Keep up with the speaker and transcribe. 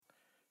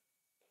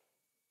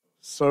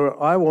So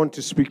I want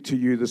to speak to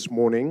you this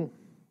morning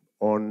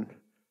on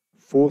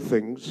 4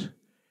 things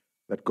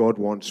that God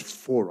wants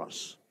for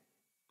us.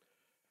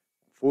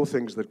 4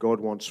 things that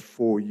God wants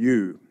for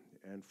you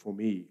and for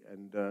me.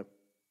 And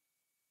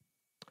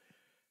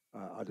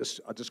I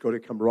just got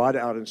to come right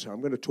out and say, I'm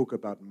going to talk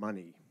about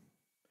money.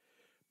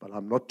 But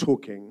I'm not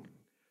talking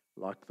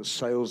like the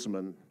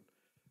salesman,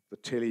 the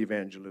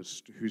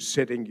televangelist, who's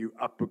setting you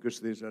up because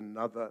there's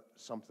another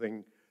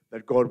something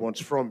that God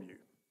wants from you.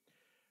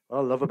 What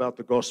I love about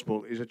the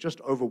gospel is it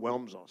just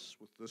overwhelms us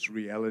with this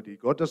reality.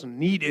 God doesn't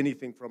need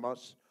anything from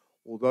us,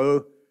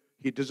 although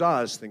He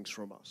desires things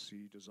from us.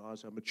 He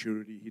desires our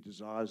maturity. He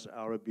desires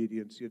our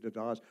obedience. He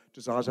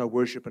desires our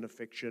worship and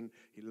affection.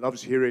 He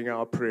loves hearing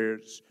our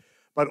prayers.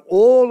 But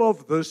all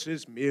of this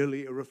is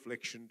merely a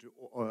reflection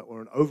or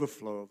an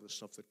overflow of the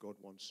stuff that God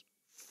wants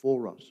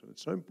for us. And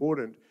it's so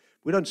important.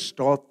 We don't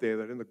start there,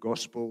 that in the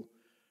gospel,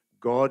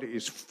 God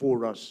is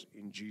for us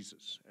in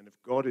Jesus. And if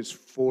God is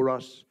for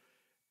us,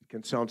 it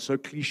can sound so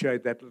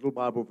cliched, that little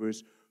Bible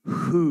verse,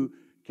 who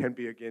can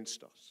be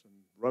against us? And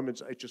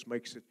Romans 8 just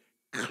makes it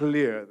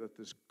clear that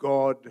this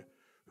God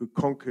who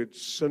conquered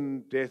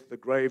sin, death, the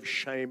grave,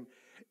 shame,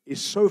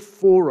 is so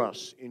for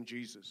us in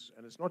Jesus.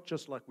 And it's not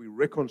just like we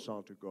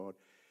reconcile to God.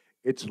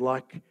 It's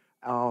like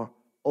our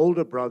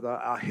older brother,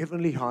 our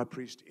heavenly high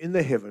priest in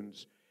the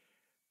heavens,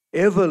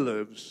 ever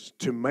lives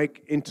to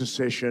make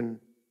intercession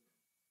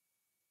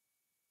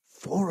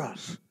for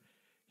us.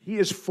 He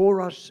is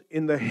for us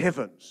in the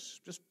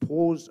heavens. Just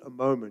pause a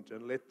moment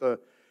and let the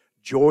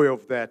joy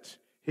of that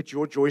hit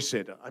your joy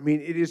center. I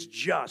mean, it is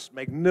just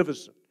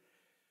magnificent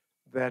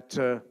that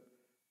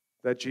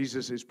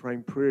Jesus is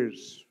praying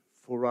prayers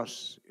for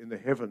us in the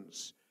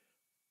heavens,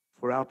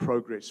 for our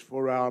progress,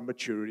 for our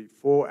maturity,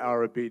 for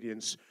our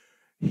obedience.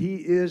 He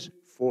is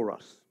for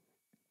us.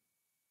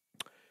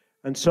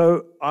 And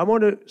so I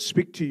want to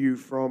speak to you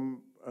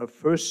from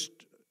 1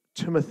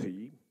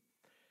 Timothy.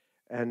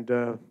 And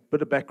a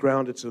bit of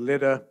background, it's a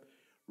letter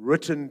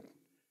written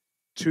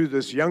to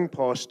this young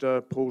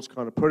pastor, Paul's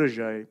kind of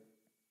protege,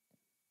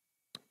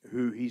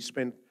 who he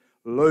spent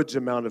loads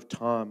amount of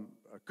time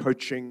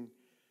coaching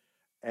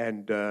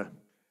and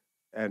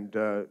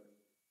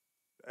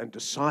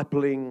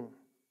discipling.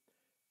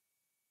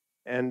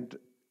 And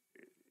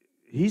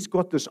he's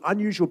got this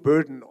unusual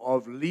burden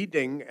of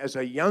leading, as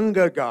a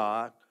younger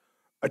guy,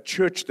 a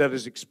church that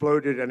has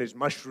exploded and is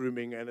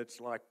mushrooming, and it's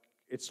like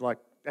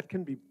that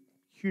can be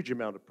huge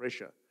amount of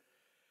pressure.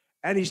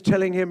 And he's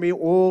telling him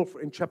all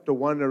in chapter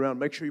 1 around,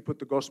 make sure you put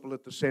the gospel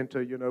at the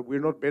center. You know,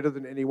 we're not better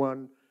than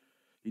anyone.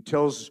 He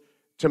tells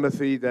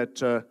Timothy that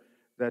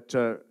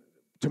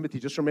Timothy,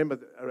 just remember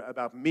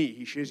about me.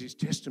 He shares his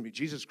testimony.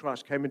 Jesus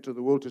Christ came into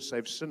the world to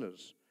save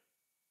sinners,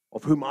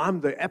 of whom I'm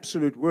the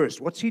absolute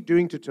worst. What's he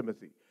doing to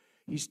Timothy?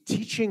 He's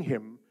teaching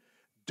him,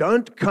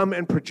 don't come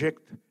and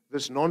project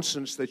this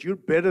nonsense that you're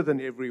better than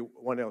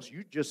everyone else.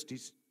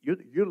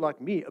 You're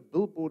like me, a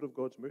billboard of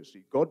God's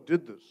mercy. God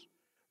did this,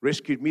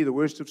 rescued me, the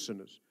worst of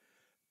sinners,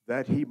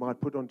 that He might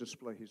put on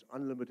display His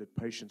unlimited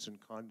patience and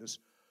kindness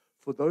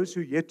for those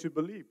who yet to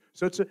believe.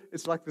 So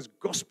it's like this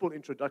gospel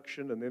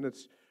introduction, and then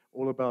it's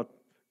all about,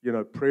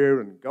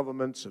 prayer and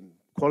governments and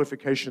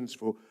qualifications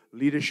for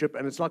leadership,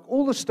 and it's like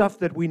all the stuff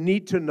that we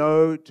need to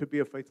know to be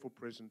a faithful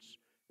presence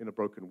in a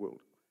broken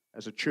world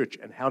as a church,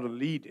 and how to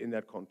lead in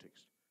that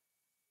context.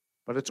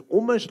 But it's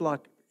almost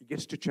like he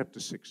gets to chapter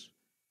 6.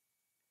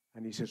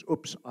 And he says,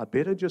 oops, I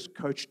better just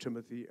coach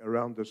Timothy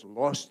around this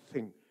last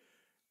thing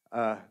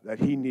that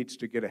he needs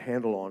to get a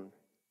handle on.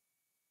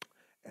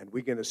 And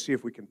we're going to see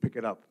if we can pick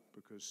it up,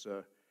 because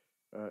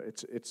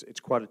it's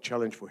quite a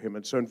challenge for him.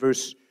 And so in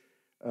verse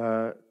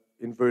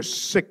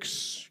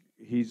 6,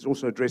 he's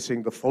also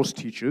addressing the false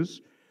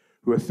teachers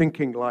who are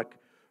thinking like,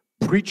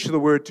 preach the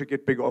word to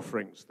get big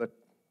offerings, that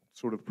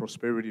sort of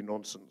prosperity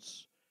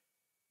nonsense,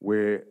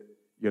 where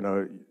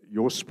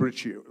your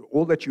spiritual,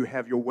 all that you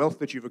have, your wealth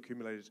that you've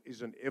accumulated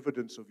is an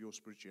evidence of your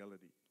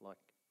spirituality.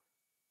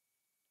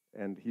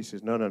 And he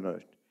says, no,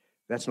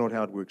 that's not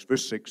how it works.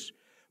 Verse 6,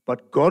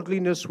 but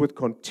godliness with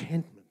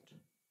contentment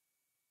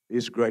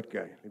is great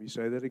gain. Let me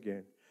say that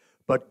again.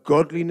 But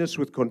godliness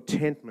with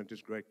contentment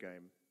is great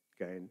gain.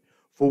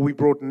 For we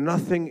brought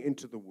nothing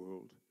into the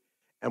world,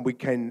 and we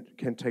can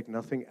take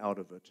nothing out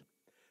of it.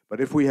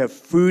 But if we have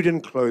food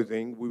and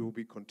clothing, we will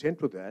be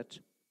content with that.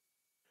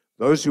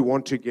 Those who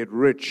want to get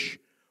rich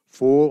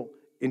fall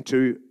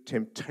into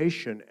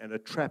temptation and a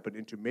trap, and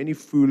into many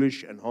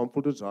foolish and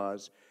harmful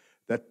desires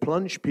that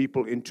plunge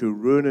people into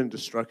ruin and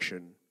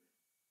destruction.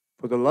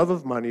 For the love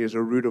of money is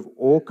a root of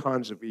all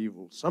kinds of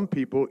evil. Some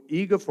people,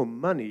 eager for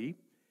money,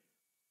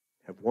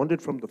 have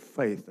wandered from the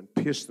faith and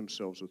pierced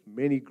themselves with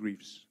many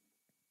griefs.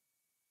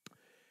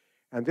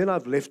 And then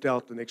I've left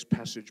out the next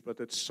passage,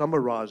 but it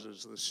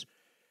summarizes this.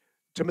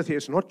 Timothy,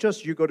 it's not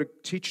just you got to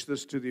teach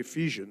this to the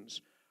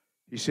Ephesians.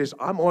 He says,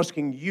 I'm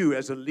asking you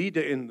as a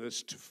leader in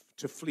this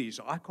to flee.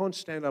 So I can't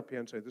stand up here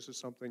and say this is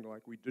something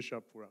like we dish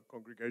up for our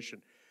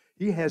congregation.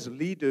 He has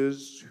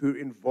leaders who are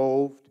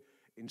involved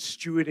in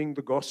stewarding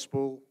the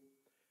gospel,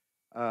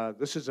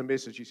 this is a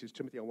message. He says,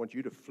 Timothy, I want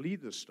you to flee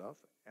this stuff.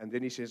 And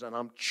then he says, and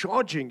I'm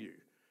charging you.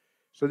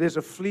 So there's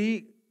a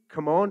flee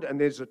command and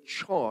there's a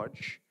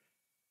charge,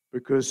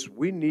 because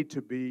we need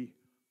to be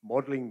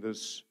modeling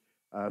this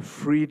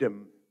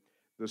freedom,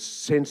 this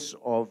sense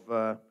of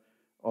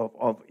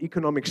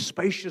economic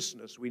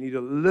spaciousness. We need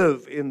to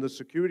live in the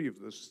security of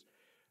this,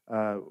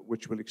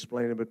 which we'll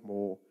explain a bit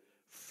more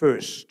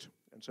first.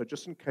 And so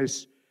just in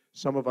case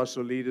some of us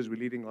are leaders, we're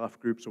leading life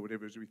groups or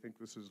whatever, we think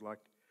this is like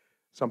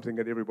something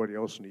that everybody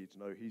else needs.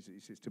 No, he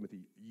says,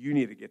 Timothy, you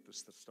need to get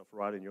this stuff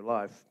right in your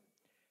life.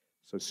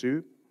 So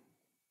Sue,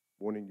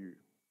 warning you,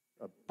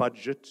 a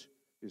budget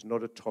is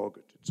not a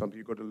target. It's something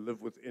you've got to live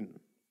within.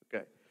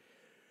 Okay.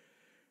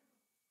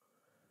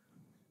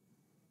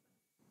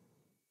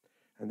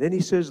 And then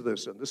he says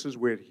this, and this is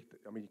where,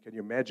 can you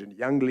imagine,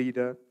 young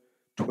leader,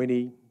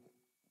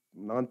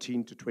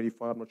 19 to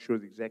 25, I'm not sure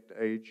the exact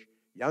age,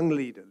 young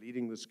leader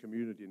leading this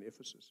community in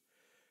Ephesus.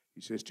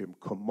 He says to him,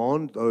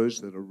 command those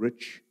that are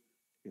rich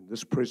in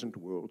this present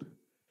world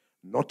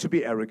not to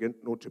be arrogant,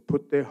 nor to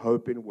put their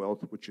hope in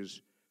wealth, which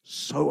is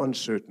so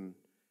uncertain,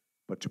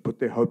 but to put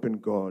their hope in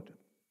God,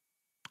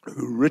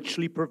 who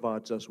richly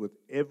provides us with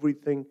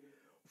everything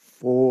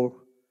for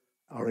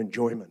our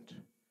enjoyment.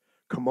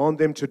 Command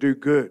them to do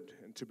good,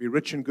 and to be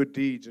rich in good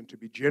deeds, and to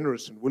be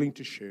generous and willing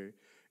to share.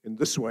 In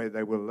this way,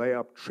 they will lay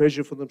up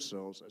treasure for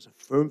themselves as a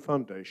firm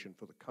foundation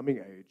for the coming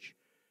age,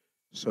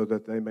 so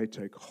that they may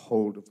take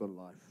hold of the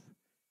life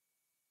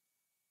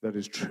that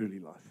is truly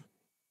life.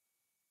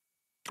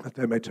 That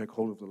they may take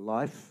hold of the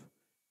life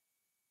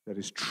that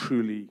is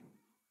truly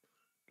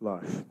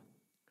life.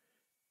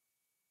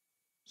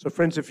 So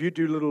friends, if you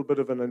do a little bit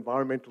of an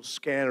environmental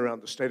scan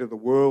around the state of the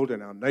world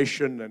and our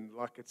nation, and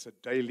like it's a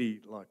daily,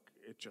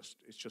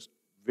 it's just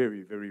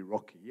very, very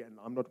rocky, and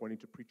I'm not wanting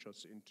to preach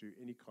us into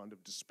any kind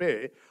of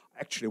despair,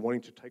 actually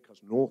wanting to take us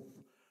north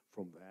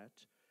from that.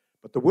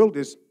 But the world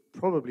is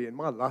probably, in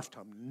my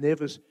lifetime,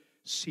 never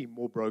seemed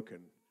more broken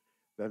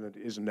than it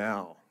is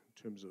now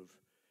in terms of,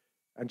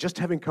 and just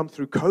having come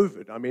through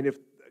COVID,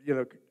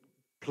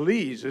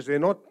 please, is there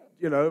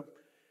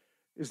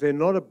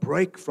not a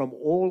break from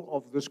all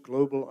of this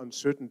global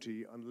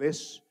uncertainty,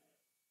 unless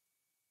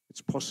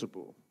it's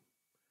possible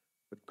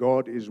that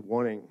God is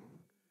wanting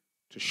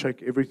to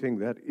shake everything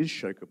that is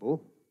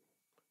shakeable,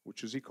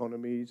 which is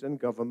economies and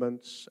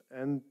governments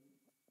and,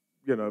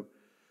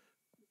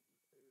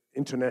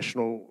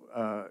 international,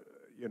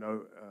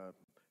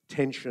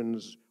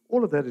 tensions.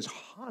 All of that is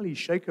highly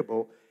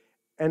shakeable.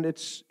 And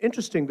it's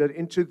interesting that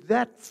into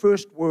that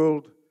first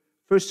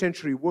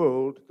century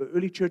world, the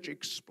early church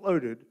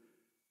exploded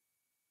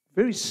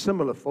very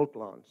similar fault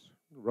lines.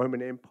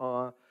 Roman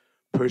Empire,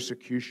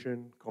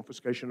 persecution,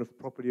 confiscation of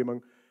property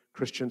among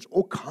Christians,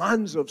 all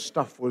kinds of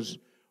stuff was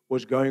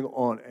going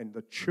on, and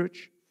the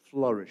church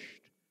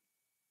flourished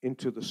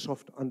into the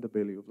soft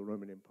underbelly of the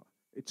Roman Empire.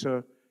 It's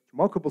a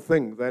remarkable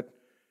thing that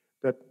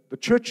the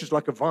church is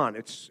like a vine.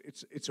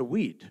 It's a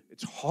weed.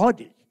 It's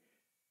hardy.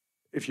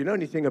 If you know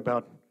anything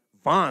about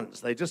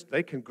vines,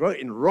 they can grow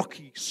in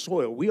rocky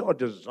soil. We are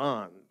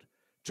designed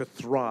to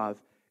thrive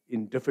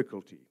in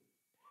difficulty.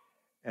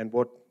 And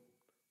what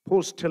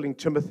Paul's telling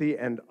Timothy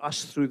and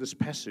us through this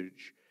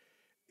passage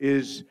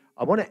is,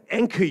 I want to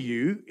anchor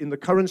you in the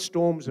current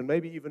storms and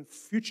maybe even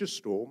future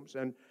storms.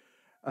 And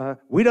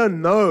we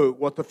don't know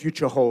what the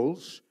future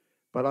holds,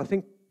 but I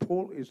think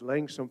Paul is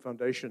laying some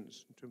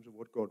foundations in terms of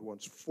what God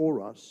wants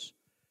for us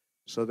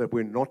so that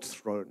we're not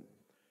thrown.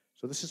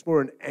 So this is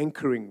more an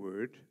anchoring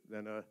word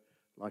than a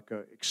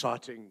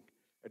exciting,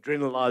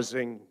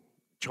 adrenalizing,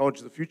 charge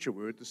the future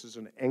word. This is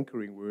an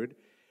anchoring word.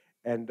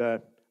 And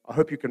I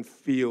hope you can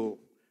feel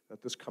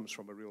that this comes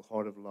from a real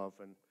heart of love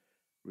and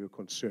real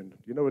concern.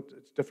 You know,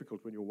 it's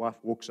difficult when your wife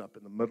walks up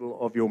in the middle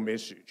of your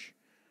message.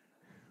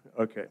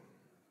 Okay.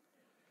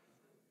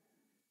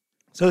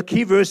 So the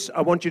key verse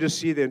I want you to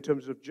see there in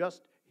terms of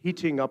just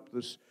heating up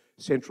this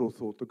central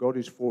thought, the God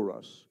is for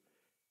us,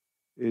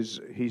 is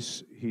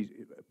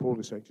Paul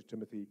is saying to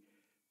Timothy,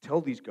 tell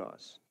these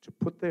guys to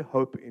put their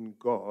hope in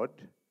God,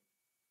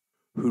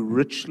 who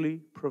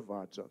richly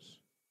provides us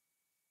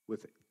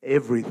with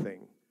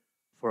everything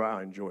for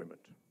our enjoyment.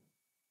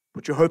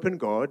 Put your hope in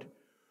God,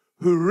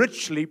 who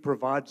richly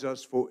provides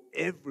us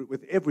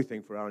with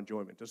everything for our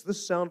enjoyment. Does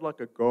this sound like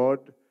a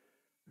God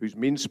who's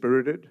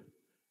mean-spirited?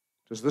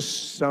 Does this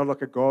sound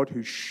like a God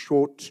who's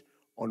short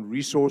on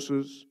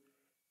resources?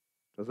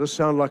 Does this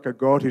sound like a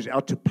God who's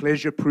out to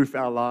pleasure-proof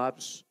our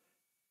lives?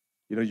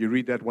 You know, you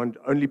read that one,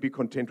 only be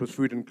content with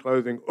food and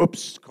clothing.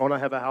 Oops, can't I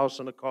have a house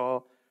and a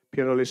car,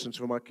 piano lessons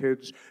for my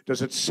kids?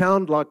 Does it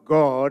sound like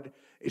God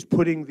is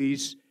putting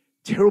these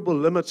terrible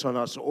limits on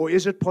us? Or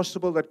is it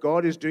possible that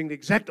God is doing the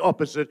exact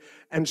opposite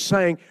and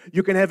saying,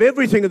 you can have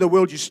everything in the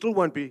world, you still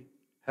won't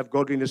have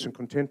godliness and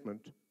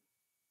contentment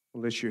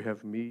unless you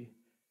have me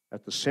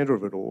at the center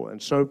of it all? And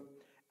so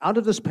out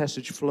of this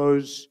passage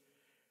flows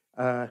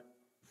 4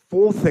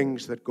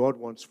 things that God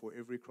wants for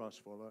every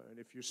Christ follower. And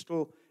if you're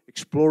still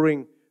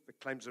exploring the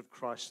claims of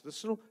Christ.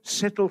 This will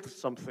settle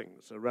some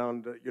things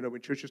around,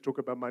 when churches talk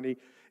about money,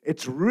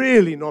 it's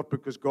really not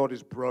because God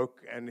is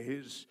broke and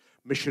his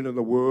mission in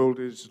the world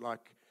is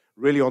like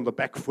really on the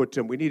back foot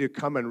and we need to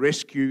come and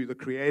rescue the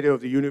creator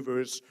of the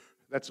universe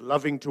that's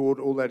loving toward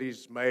all that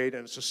he's made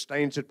and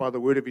sustains it by the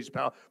word of his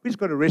power. We've just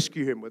got to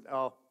rescue him with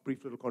our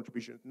brief little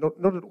contribution. Not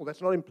at all.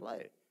 That's not in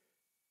play.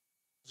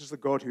 This is the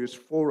God who is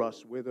for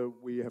us, whether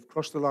we have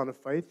crossed the line of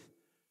faith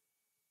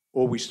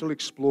or we're still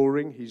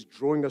exploring. He's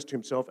drawing us to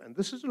himself. And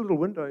this is a little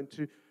window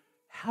into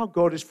how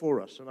God is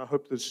for us. And I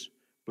hope this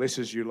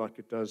blesses you like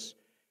it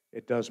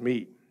does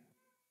me.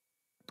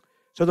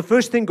 So the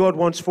first thing God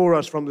wants for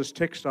us from this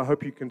text, I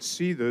hope you can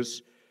see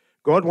this,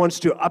 God wants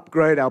to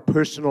upgrade our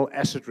personal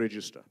asset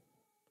register.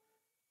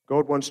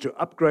 God wants to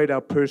upgrade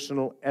our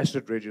personal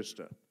asset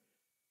register.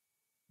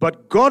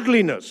 But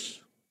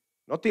godliness,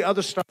 not the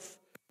other stuff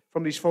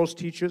from these false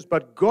teachers,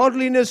 but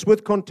godliness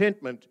with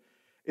contentment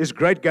is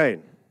great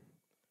gain.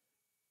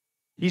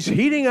 He's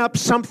heating up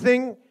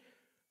something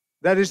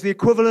that is the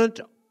equivalent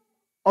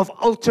of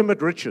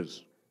ultimate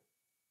riches.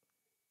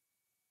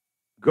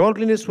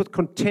 Godliness with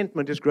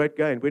contentment is great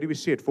gain. Where do we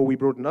see it? For we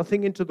brought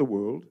nothing into the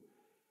world,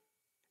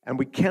 and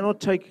we cannot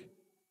take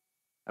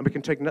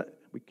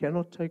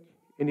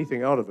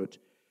anything out of it.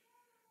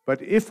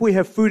 But if we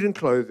have food and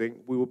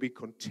clothing, we will be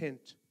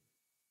content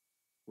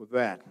with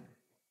that.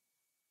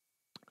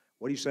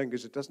 What he's saying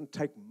is it doesn't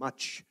take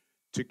much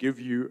to give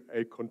you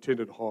a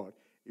contented heart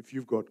if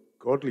you've got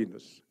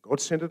godliness,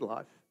 God-centered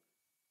life,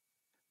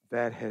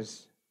 that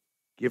has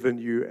given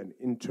you an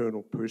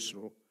internal,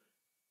 personal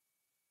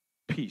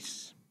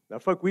peace. Now,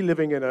 folk, we're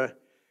living in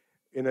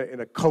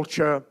a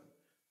culture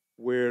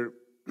where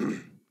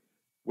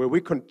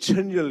we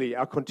continually,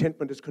 our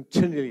contentment is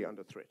continually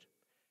under threat.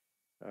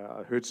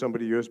 I heard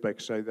somebody years back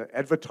say that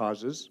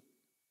advertisers,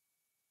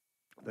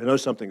 they know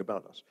something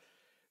about us.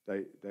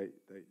 I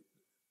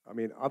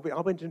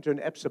went into an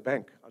Absa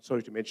bank. I'm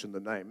sorry to mention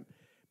the name,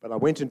 but I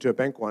went into a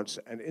bank once,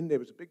 and in there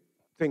was a big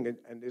thing,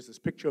 and there's this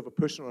picture of a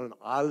person on an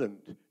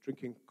island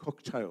drinking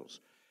cocktails,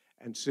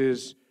 and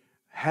says,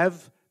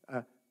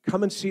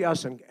 come and see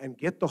us and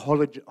get the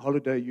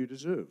holiday you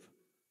deserve.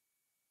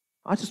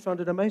 I just found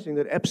it amazing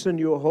that Absa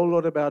knew a whole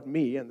lot about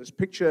me, and this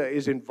picture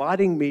is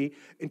inviting me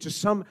into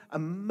some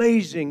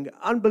amazing,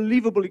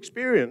 unbelievable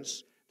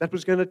experience that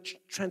was going to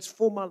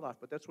transform my life.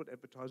 But that's what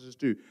advertisers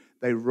do.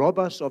 They rob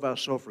us of our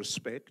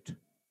self-respect,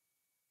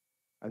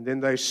 and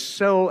then they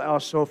sell our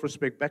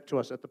self-respect back to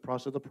us at the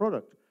price of the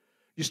product.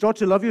 You start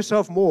to love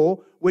yourself more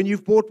when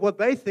you've bought what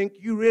they think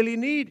you really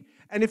need.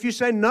 And if you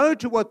say no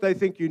to what they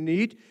think you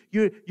need,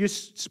 you're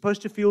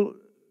supposed to feel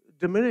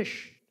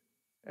diminished.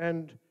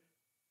 And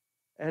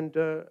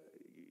it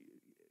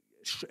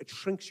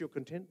shrinks your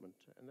contentment.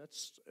 And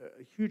that's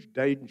a huge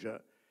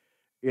danger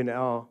in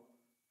our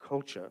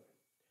culture.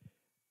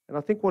 And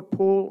I think what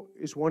Paul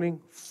is wanting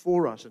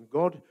for us, and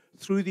God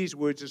through these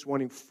words is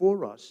wanting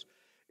for us,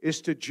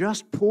 is to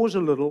just pause a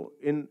little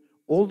in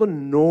all the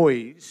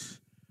noise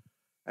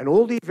and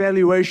all the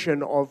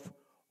evaluation of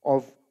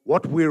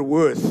what we're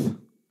worth,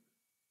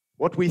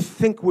 what we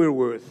think we're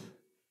worth,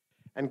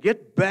 and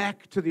get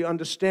back to the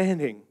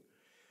understanding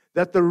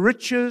that the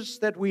riches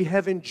that we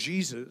have in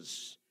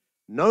Jesus,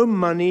 no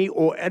money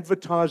or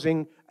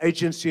advertising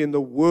agency in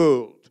the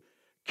world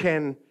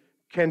can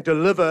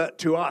deliver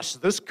to us.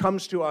 This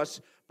comes to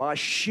us by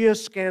sheer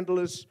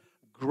scandalous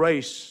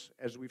grace,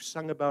 as we've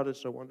sung about it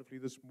so wonderfully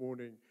this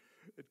morning.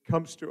 It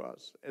comes to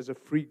us as a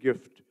free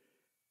gift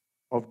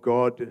of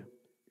God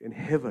in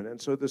heaven.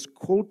 And so this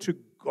call to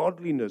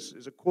godliness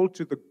is a call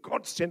to the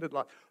God-centered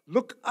life.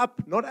 Look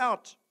up, not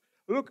out.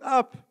 Look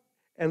up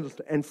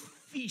and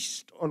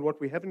feast on what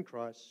we have in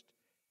Christ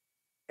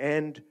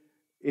and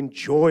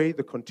enjoy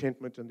the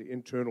contentment and the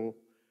internal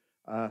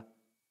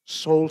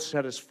soul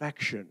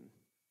satisfaction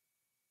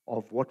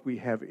of what we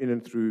have in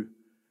and through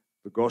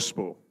the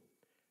gospel.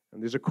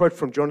 And there's a quote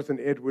from Jonathan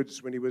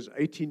Edwards when he was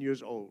 18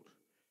 years old.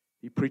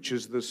 He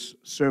preaches this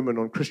sermon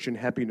on Christian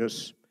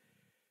happiness,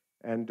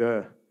 and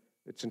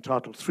it's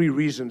entitled 3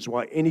 Reasons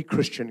Why Any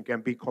Christian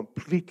Can Be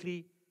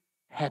Completely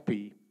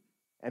Happy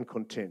and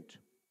Content.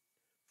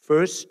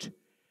 First,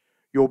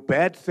 your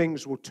bad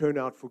things will turn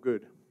out for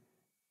good.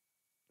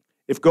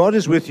 If God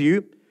is with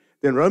you,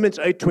 then Romans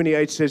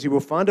 8:28 says he will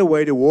find a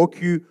way to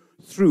walk you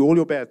through all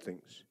your bad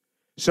things,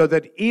 so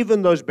that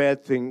even those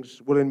bad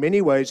things will in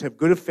many ways have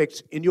good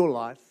effects in your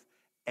life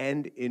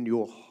and in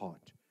your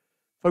heart.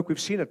 Folk, we've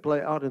seen it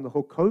play out in the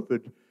whole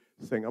COVID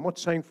thing. I'm not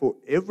saying for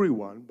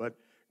everyone, but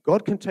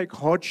God can take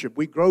hardship.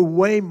 We grow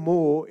way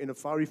more in a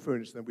fiery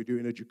furnace than we do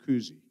in a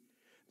jacuzzi.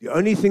 The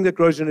only thing that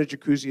grows in a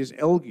jacuzzi is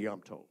algae,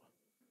 I'm told.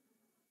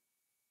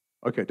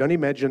 Okay, don't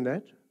imagine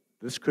that.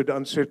 This could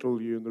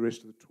unsettle you in the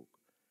rest of the talk.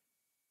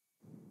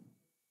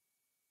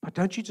 But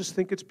don't you just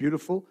think it's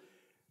beautiful?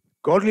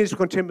 Godliness,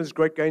 contentment is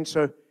great gain.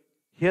 So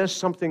here's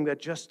something that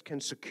just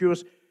can secure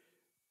us.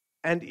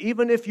 And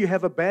even if you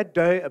have a bad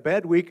day, a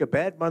bad week, a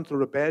bad month,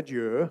 or a bad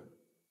year,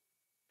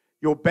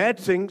 your bad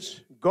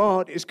things,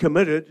 God is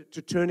committed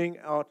to turning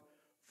out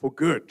for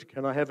good.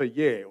 Can I have a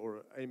yeah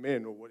or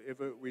amen or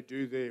whatever we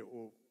do there?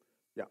 Or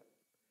yeah.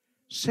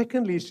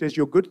 Secondly, he says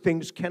your good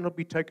things cannot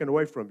be taken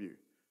away from you.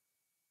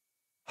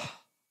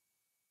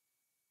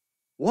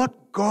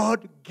 What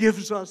God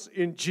gives us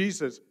in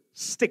Jesus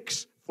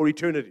sticks for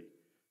eternity.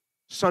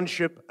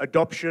 Sonship,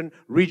 adoption,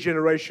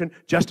 regeneration,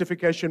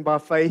 justification by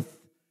faith.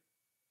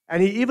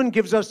 And he even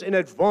gives us in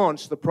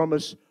advance the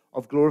promise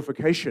of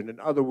glorification. In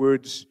other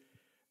words,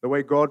 the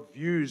way God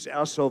views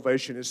our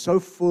salvation is so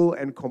full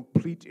and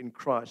complete in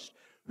Christ,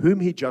 whom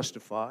he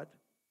justified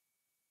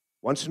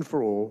once and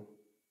for all,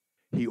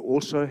 he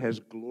also has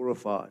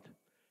glorified.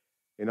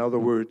 In other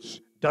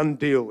words, done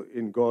deal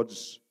in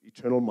God's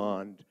eternal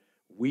mind.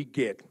 We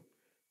get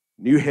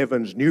new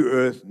heavens, new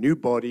earth, new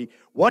body.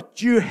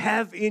 What you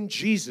have in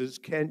Jesus,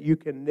 you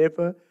can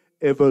never,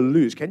 ever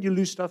lose. Can you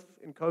lose stuff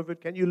in COVID?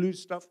 Can you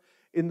lose stuff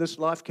in this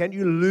life? Can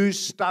you lose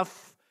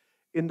stuff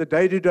in the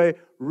day-to-day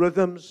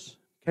rhythms?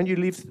 Can you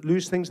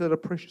lose things that are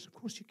precious? Of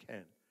course you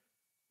can.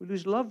 We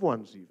lose loved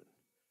ones even.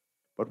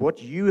 But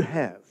what you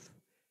have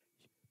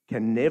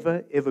can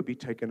never, ever be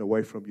taken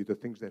away from you, the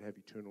things that have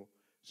eternal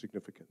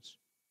significance.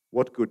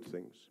 What good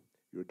things?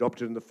 You're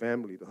adopted in the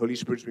family. The Holy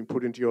Spirit's been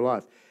put into your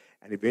life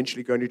and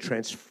eventually going to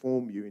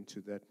transform you into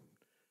that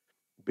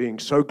being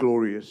so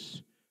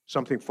glorious,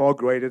 something far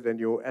greater than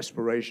your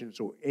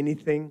aspirations or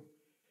anything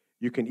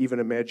you can even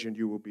imagine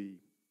you will be.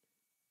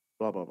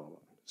 Blah, blah, blah, blah.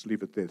 Let's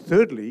leave it there.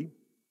 Thirdly,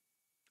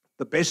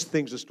 the best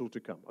things are still to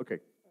come. Okay.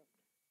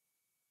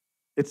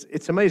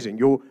 It's amazing.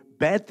 Your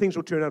bad things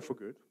will turn out for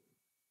good.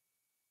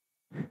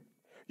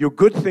 Your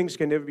good things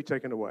can never be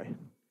taken away.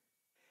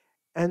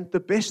 And the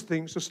best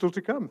things are still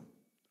to come.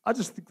 I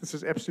just think this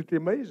is absolutely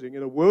amazing.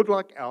 In a world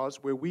like ours,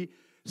 where we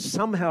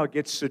somehow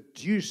get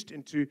seduced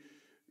into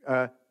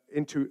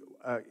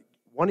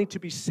wanting to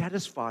be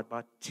satisfied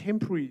by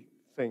temporary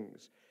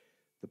things,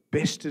 the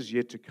best is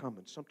yet to come.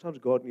 And sometimes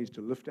God needs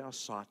to lift our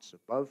sights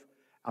above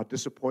our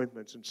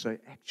disappointments and say,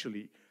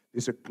 actually,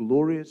 there's a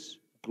glorious,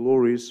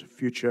 glorious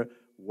future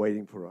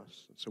waiting for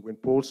us. And so when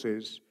Paul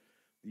says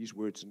these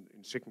words in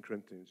 2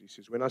 Corinthians, he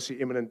says, when I see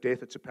imminent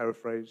death, it's a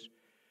paraphrase,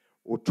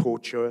 or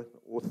torture,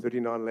 or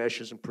 39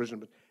 lashes,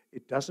 imprisonment,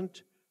 it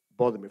doesn't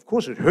bother me. Of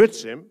course, it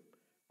hurts him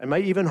and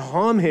may even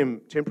harm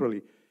him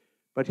temporarily,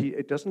 but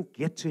it doesn't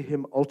get to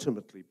him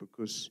ultimately,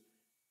 because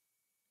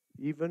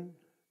even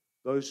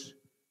those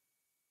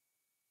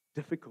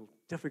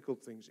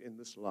difficult things in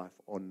this life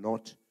are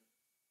not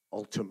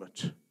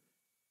ultimate.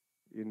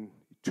 In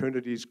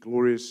eternity's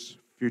glorious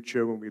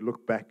future, when we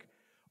look back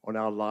on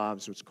our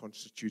lives, which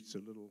constitutes a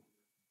little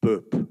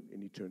burp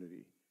in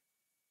eternity,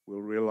 we'll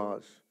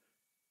realize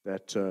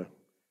that the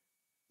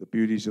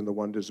beauties and the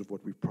wonders of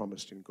what we've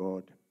promised in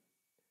God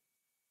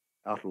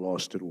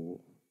outlast it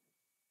all.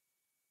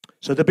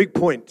 So the big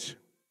point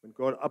when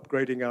God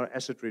upgrading our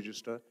asset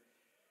register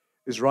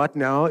is right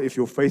now, if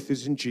your faith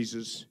is in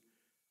Jesus,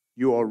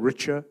 you are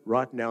richer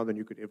right now than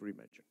you could ever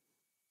imagine.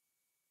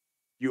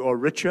 You are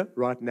richer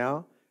right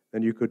now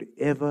than you could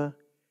ever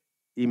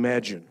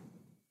imagine.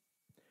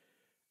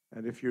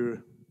 And if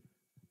you're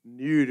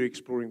new to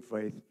exploring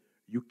faith,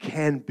 you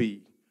can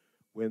be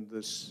when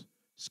this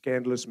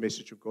scandalous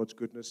message of God's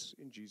goodness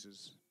in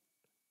Jesus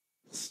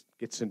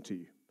gets into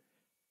you.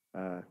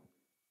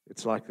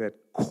 It's like that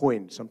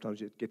coin.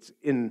 Sometimes it gets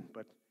in,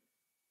 but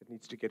it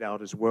needs to get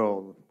out as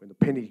well when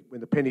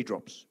the penny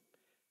drops.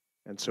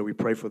 And so we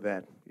pray for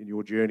that in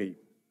your journey.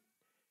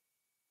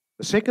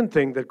 The second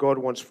thing that God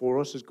wants for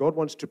us is God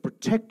wants to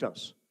protect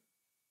us.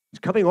 He's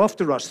coming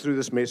after us through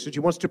this message. He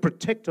wants to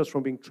protect us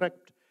from being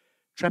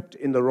trapped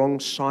in the wrong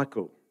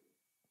cycle.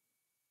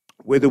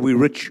 Whether we're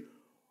rich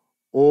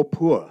or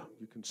poor,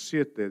 you can see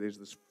it there. There's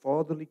this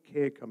fatherly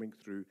care coming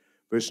through.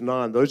 Verse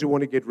 9, those who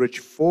want to get rich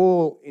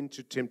fall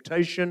into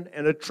temptation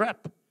and a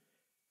trap,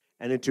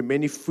 and into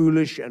many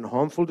foolish and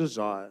harmful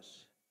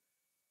desires.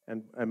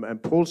 And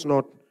Paul's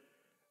not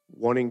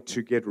wanting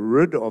to get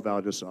rid of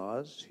our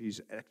desires. He's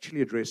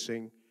actually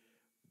addressing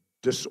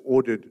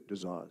disordered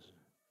desires.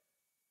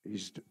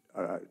 These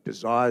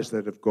desires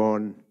that have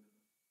gone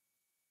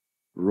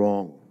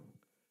wrong.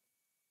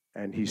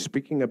 And he's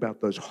speaking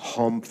about those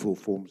harmful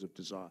forms of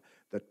desire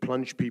that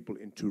plunge people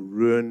into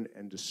ruin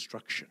and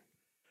destruction.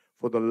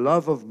 For the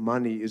love of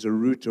money is a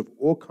root of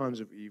all kinds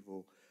of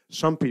evil.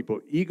 Some people,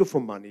 eager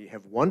for money,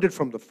 have wandered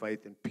from the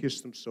faith and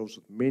pierced themselves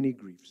with many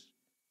griefs.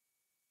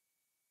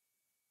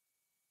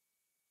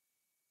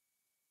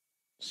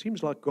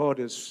 Seems like God,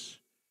 as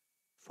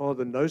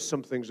Father, knows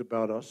some things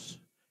about us,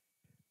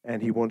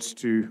 and he wants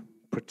to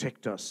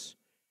protect us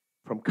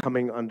from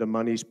coming under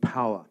money's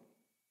power.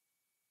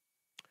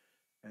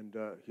 And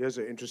here's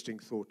an interesting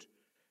thought.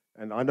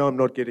 And I know I'm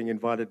not getting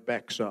invited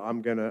back, so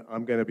I'm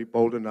gonna be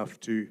bold enough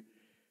to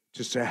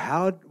say,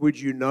 how would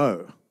you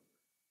know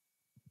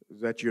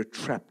that you're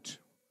trapped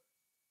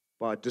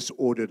by a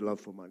disordered love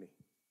for money?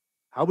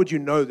 How would you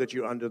know that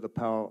you're under the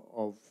power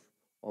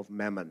of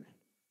mammon,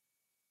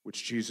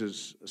 which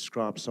Jesus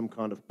ascribes some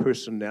kind of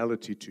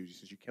personality to? He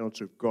says you cannot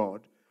serve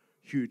God,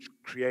 huge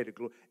creator,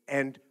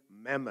 and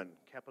mammon,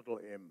 capital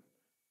M,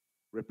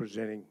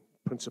 representing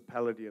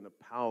principality and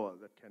a power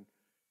that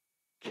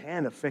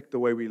can affect the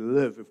way we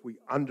live if we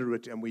under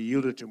it and we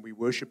yield it and we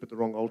worship at the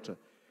wrong altar.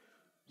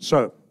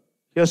 So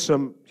here's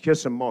some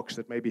marks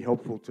that may be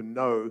helpful to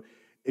know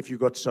if you've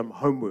got some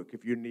homework,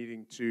 if you're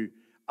needing to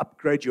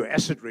upgrade your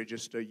asset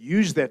register,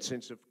 use that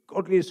sense of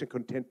godliness and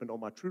contentment on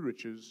my true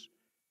riches.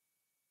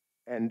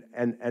 And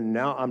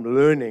now I'm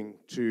learning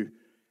to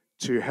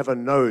have a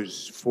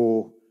nose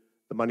for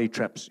the money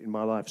traps in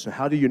my life. So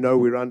how do you know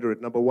we're under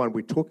it? Number one,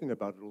 we're talking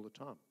about it all the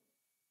time.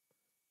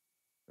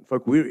 And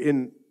folk, we're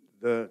in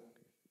the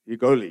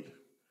Igoli.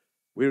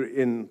 We're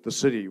in the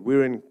city.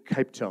 We're in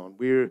Cape Town.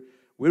 We're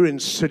in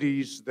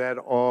cities that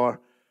are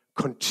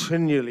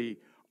continually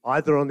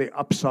either on the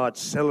upside,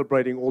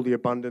 celebrating all the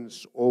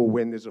abundance, or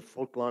when there's a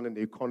fault line in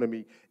the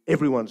economy,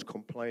 everyone's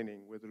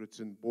complaining, whether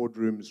it's in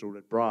boardrooms or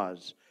at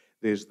bars.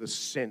 There's this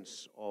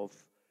sense of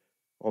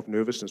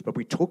nervousness. But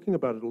we're talking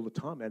about it all the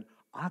time, and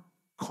I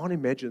can't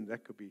imagine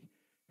that could be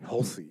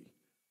healthy,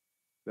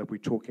 that we're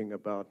talking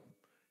about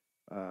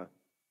the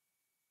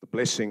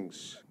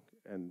blessings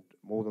and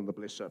more than the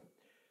blesser.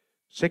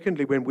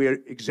 Secondly, when we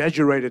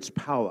exaggerate its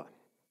power,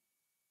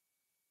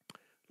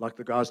 like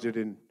the guys did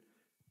in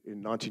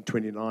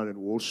 1929 in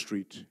Wall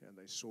Street, and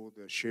they saw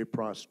the share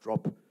price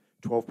drop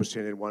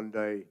 12% in one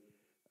day,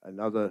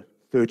 another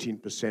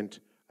 13%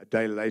 a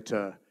day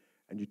later,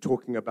 and you're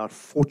talking about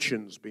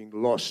fortunes being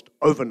lost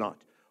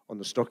overnight on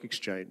the stock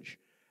exchange,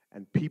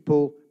 and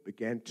people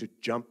began to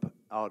jump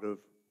out of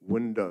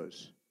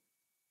windows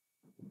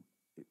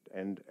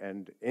and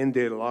end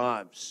their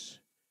lives.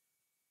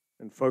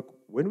 And folk,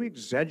 when we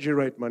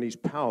exaggerate money's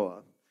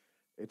power,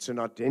 it's an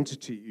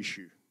identity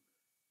issue.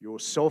 Your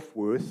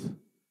self-worth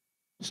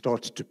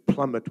starts to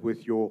plummet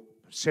with your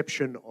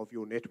perception of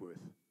your net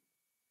worth.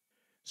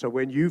 So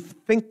when you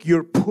think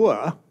you're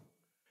poor,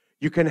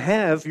 you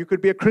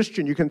could be a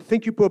Christian, you can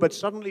think you're poor, but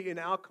suddenly in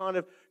our kind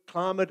of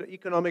climate,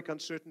 economic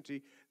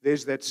uncertainty,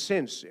 there's that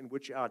sense in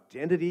which our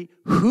identity,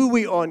 who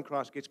we are in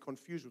Christ, gets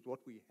confused with what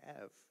we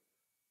have.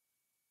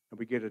 And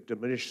we get a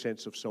diminished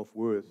sense of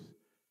self-worth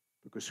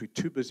because we're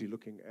too busy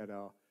looking at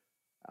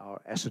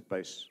our asset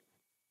base,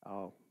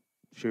 our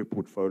share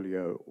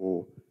portfolio,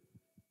 or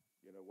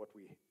what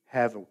we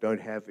have or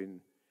don't have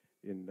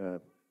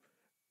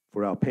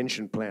for our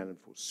pension plan. And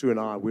for Sue and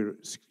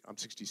I'm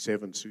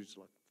 67, Sue's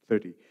like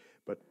 30.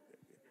 But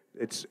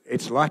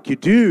it's like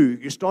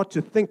you start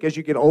to think as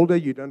you get older.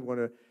 You've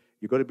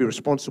got to be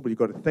responsible. You've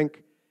got to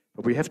think.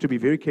 But we have to be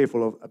very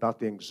careful about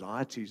the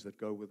anxieties that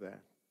go with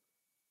that.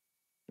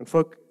 And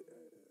folk,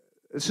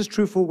 this is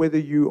true for whether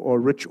you are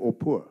rich or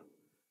poor.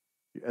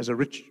 As a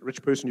rich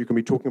person, you can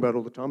be talking about it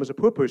all the time. As a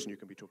poor person, you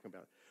can be talking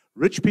about it.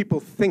 Rich people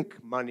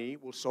think money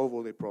will solve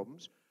all their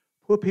problems.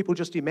 Poor people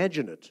just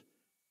imagine it.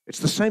 It's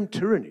the same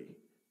tyranny.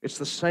 It's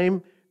the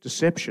same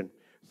deception.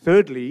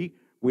 Thirdly,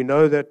 we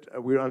know that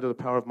we're under the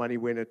power of money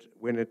when it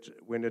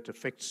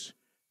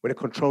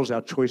controls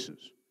our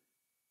choices.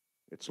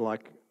 It's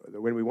like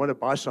when we want to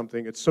buy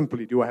something, it's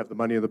simply, do I have the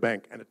money in the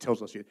bank? And it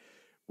tells us.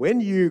 When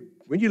you're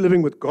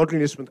living with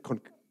godliness and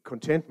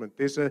contentment,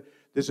 there's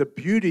a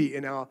beauty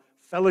in our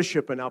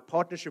fellowship and our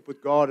partnership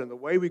with God, and the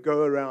way we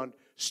go around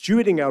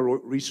stewarding our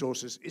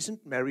resources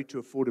isn't married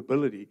to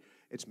affordability.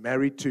 It's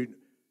married to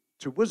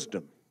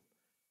wisdom.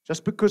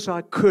 Just because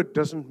I could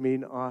doesn't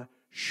mean I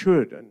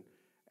should.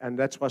 And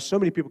that's why so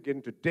many people get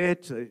into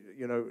debt.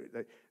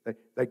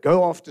 They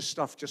go after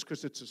stuff just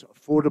because it's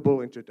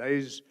affordable in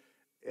today's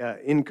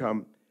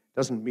income.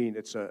 Doesn't mean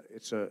it's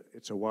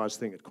a wise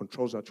thing. It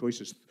controls our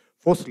choices.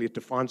 Fourthly, it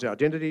defines our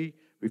identity.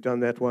 We've done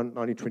that one,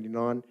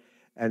 1929.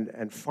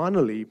 And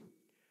finally,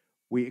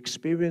 we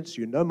experience,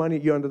 money,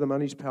 you're under the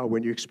money's power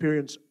when you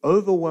experience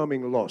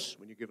overwhelming loss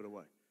when you give it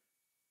away.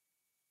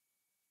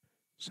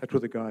 Sat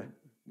with a guy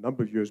a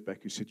number of years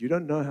back who said, you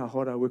don't know how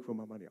hard I work for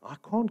my money. I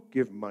can't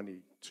give money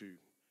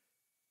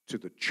to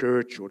the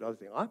church or the other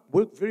thing. I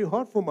work very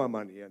hard for my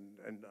money. And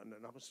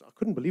I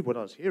couldn't believe what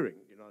I was hearing.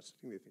 I was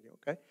sitting there thinking,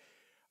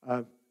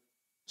 okay.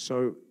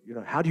 So,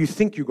 how do you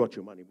think you got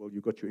your money? Well,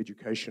 you got your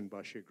education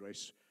by sheer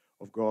grace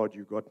of God.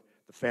 You got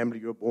the family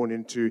you were born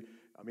into.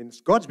 I mean,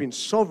 God's been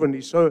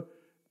sovereignly so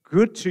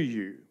good to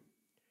you.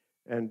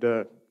 And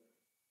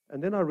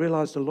then I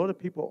realized a lot of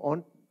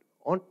people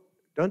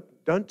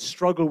don't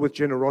struggle with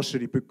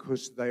generosity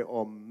because they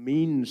are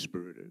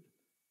mean-spirited.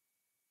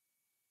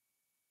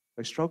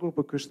 They struggle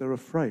because they're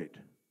afraid.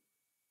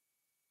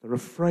 They're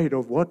afraid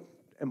of what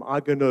am I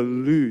going to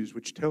lose,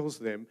 which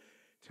tells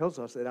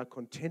us that our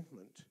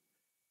contentment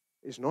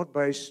is not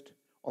based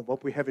on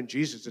what we have in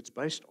Jesus. It's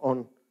based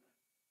on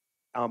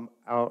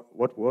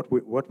what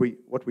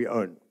we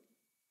own.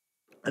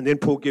 And then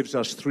Paul gives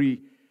us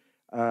 3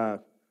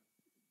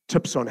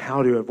 tips on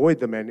how to avoid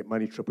the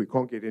money trap. We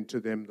can't get into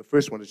them. The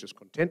first one is just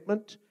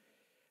contentment.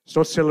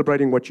 Start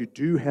celebrating what you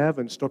do have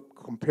and stop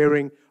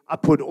comparing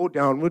upward or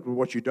downward with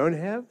what you don't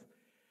have.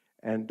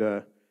 And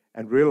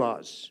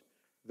realize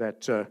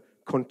that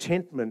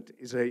contentment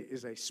is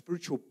a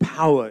spiritual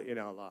power in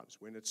our lives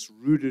when it's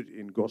rooted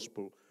in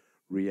gospel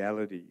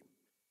reality.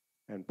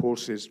 And Paul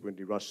says when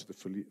he writes to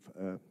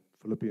the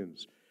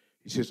Philippians,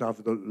 He says,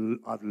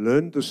 I've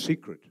learned the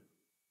secret.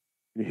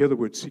 You hear the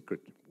word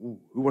secret. Ooh,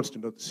 who wants to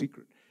know the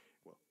secret?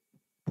 Well,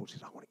 Paul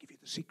says, I want to give you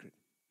the secret.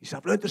 He says,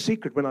 I've learned the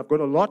secret when I've got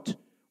a lot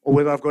or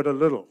whether I've got a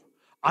little.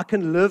 I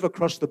can live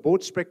across the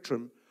broad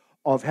spectrum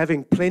of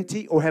having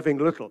plenty or having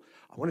little.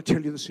 I want to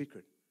tell you the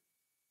secret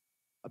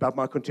about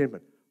my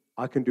contentment.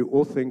 I can do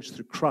all things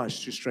through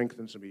Christ who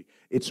strengthens me.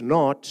 It's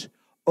not,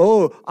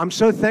 oh, I'm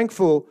so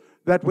thankful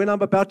that when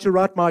I'm about to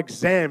write my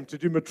exam to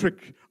do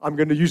matric, I'm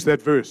going to use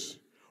that verse.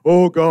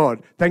 Oh,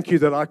 God, thank you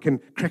that I can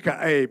crack an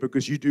A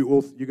because you're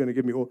going to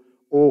give me all.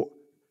 Or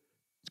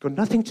it's got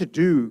nothing to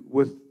do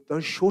with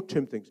those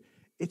short-term things.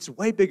 It's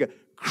way bigger.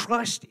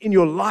 Christ in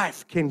your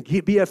life can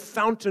be a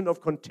fountain of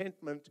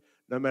contentment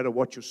no matter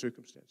what your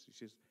circumstance. He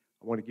says,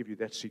 I want to give you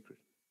that secret.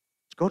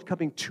 It's God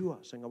coming to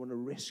us saying, I want to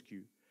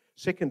rescue.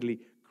 Secondly,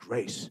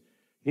 grace.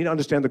 You need to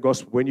understand the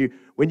gospel.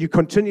 When you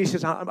continue, he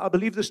says, I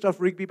believe this stuff,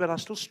 Rigby, but I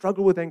still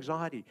struggle with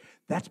anxiety.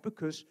 That's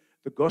because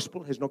the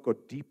gospel has not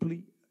got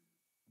deeply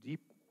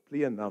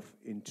enough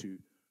into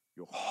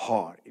your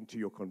heart, into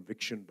your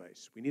conviction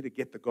base. We need to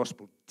get the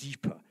gospel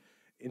deeper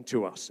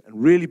into us and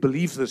really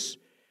believe this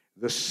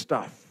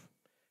stuff.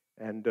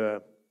 And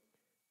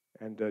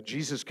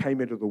Jesus came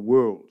into the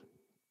world,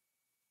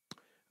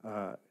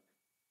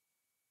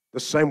 the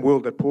same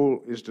world that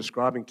Paul is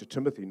describing to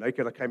Timothy.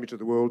 Naked I came into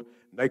the world,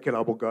 naked I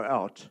will go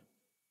out.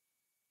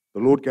 The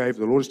Lord gave,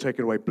 the Lord has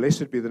taken away.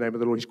 Blessed be the name of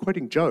the Lord. He's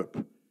quoting Job.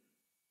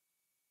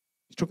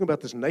 He's talking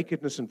about this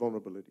nakedness and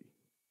vulnerability.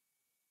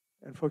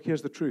 And folk,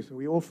 here's the truth.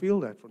 We all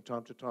feel that from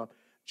time to time.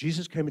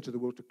 Jesus came into the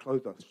world to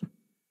clothe us.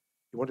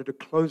 He wanted to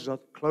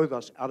clothe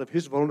us out of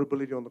his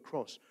vulnerability on the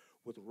cross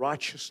with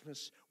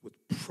righteousness, with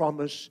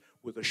promise,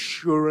 with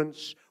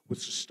assurance,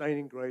 with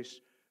sustaining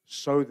grace,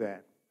 so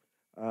that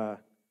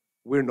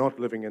we're not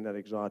living in that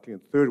anxiety.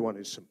 And the third one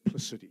is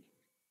simplicity.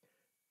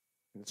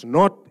 And it's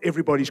not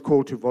everybody's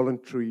called to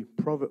voluntary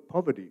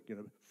poverty,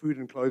 food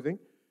and clothing,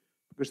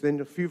 because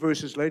then a few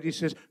verses later he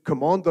says,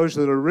 command those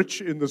that are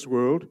rich in this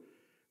world.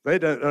 They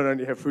don't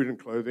only have food and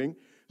clothing.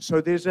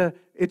 So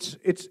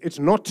it's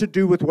not to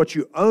do with what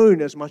you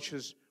own as much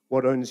as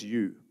what owns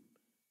you.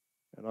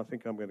 And I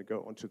think I'm going to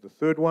go on to the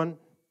third one.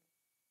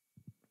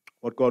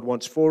 What God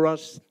wants for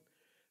us.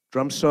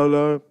 Drum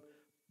solo.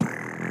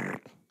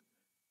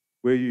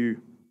 Where are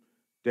you,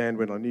 Dan,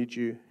 when I need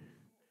you?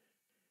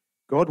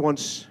 God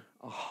wants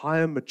a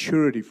higher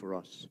maturity for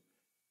us.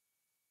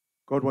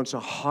 God wants a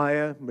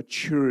higher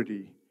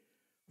maturity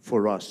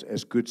for us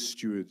as good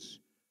stewards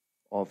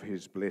of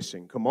his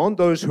blessing. Command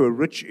those who are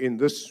rich in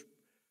this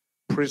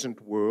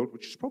present world,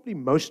 which is probably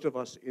most of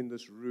us in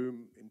this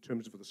room in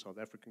terms of the South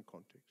African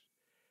context,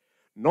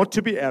 not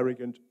to be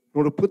arrogant,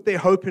 nor to put their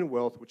hope in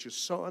wealth, which is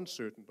so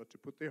uncertain, but to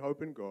put their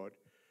hope in God,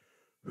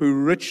 who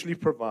richly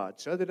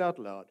provides. Say that out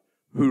loud.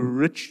 Who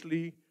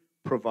richly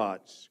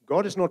provides.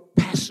 God is not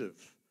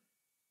passive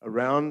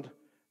around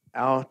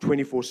our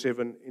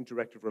 24/7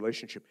 interactive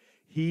relationship.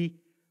 He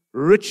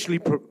richly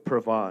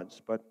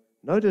provides. But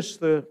notice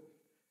the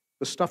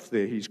stuff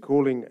there he's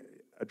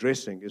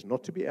addressing is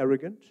not to be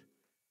arrogant,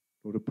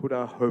 nor to put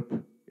our hope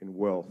in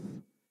wealth,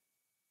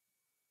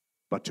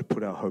 but to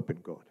put our hope in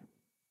God.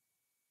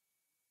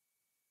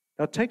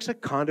 Now, it takes a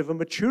kind of a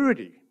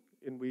maturity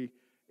in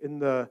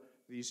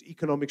these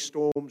economic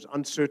storms,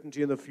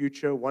 uncertainty in the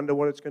future, wonder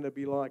what it's going to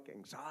be like,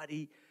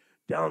 anxiety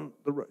down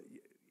the road.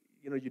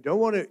 You don't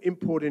want to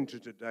import into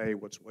today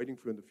what's waiting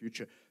for you in the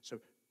future. So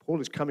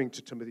Paul is coming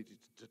to Timothy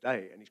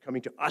today, and he's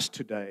coming to us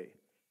today.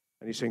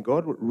 And he's saying,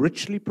 God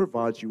richly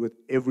provides you with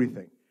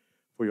everything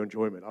for your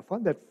enjoyment. I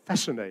find that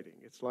fascinating.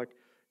 It's like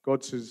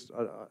God says,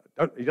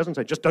 he doesn't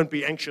say, just don't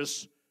be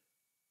anxious.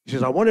 He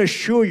says, I want to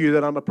assure you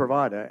that I'm a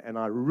provider, and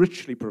I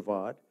richly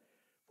provide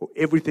for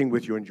everything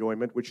with your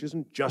enjoyment, which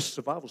isn't just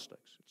survival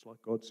stakes. It's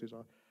like God says,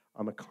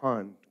 I'm a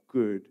kind,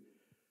 good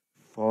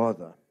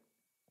Father.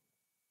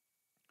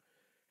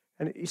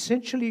 And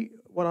essentially,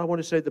 what I want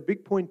to say, the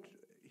big point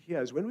here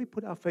is when we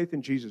put our faith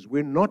in Jesus,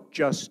 we're not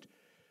just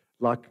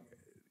like,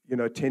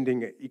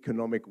 attending an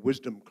economic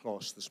wisdom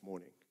class this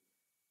morning.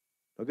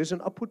 Now, there's an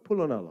upward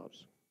pull on our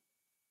lives.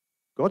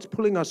 God's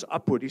pulling us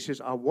upward. He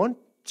says, I want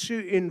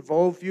to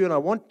involve you, and I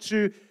want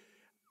to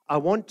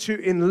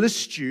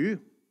enlist you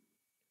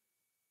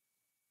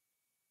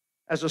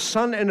as a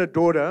son and a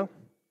daughter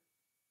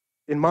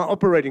in my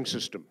operating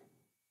system.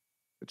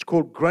 It's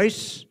called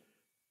Grace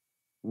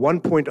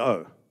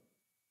 1.0.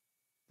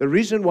 The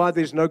reason why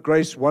there's no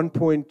Grace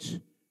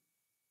 1.1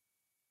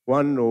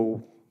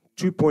 or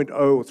 2.0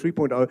 or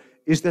 3.0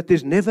 is that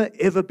there's never,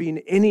 ever been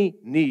any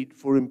need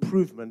for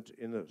improvement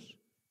in this.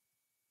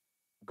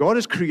 God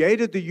has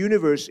created the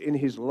universe in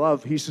his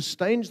love. He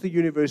sustains the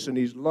universe in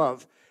his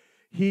love.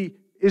 He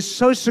is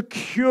so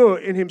secure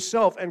in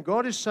himself. And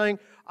God is saying,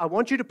 I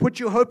want you to put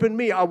your hope in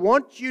me. I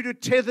want you to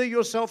tether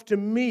yourself to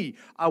me.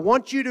 I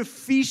want you to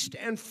feast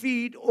and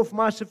feed off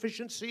my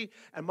sufficiency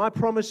and my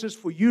promises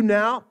for you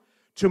now,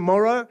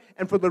 tomorrow,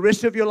 and for the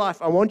rest of your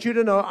life. I want you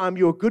to know I'm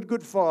your good,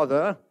 good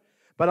Father.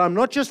 But I'm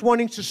not just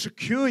wanting to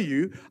secure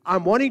you,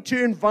 I'm wanting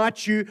to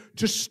invite you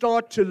to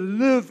start to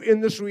live in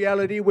this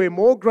reality where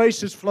more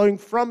grace is flowing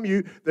from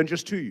you than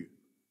just to you.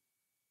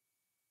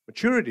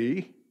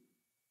 Maturity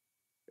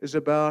is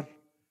about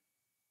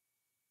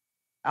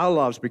our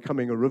lives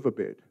becoming a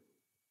riverbed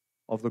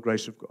of the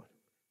grace of God.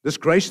 This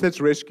grace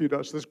that's rescued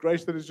us, this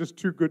grace that is just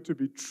too good to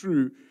be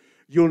true.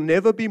 You'll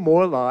never be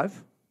more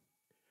alive.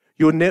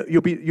 You'll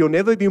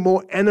never be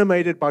more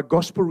animated by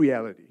gospel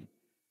reality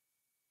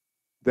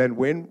than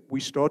when we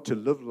start to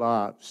live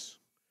lives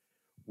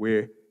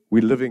where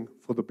we're living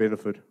for the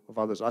benefit of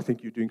others. I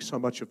think you're doing so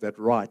much of that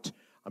right.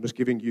 I'm just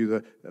giving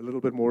you a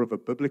little bit more of a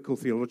biblical,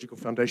 theological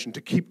foundation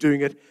to keep doing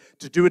it,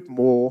 to do it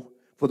more.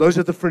 For those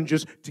at the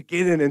fringes, to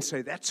get in and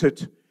say, that's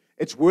it.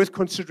 It's worth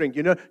considering.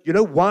 You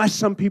know why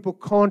some people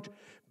can't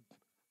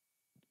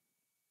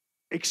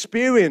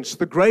experience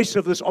the grace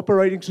of this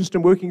operating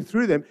system working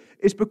through them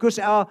is because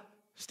our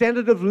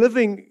standard of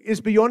living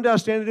is beyond our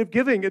standard of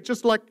giving. It's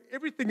just like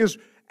everything is,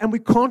 and we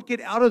can't get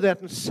out of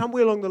that. And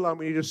somewhere along the line,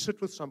 we need to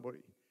sit with somebody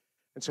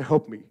and say,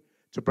 help me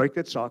to break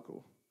that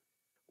cycle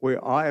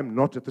where I am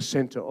not at the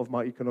center of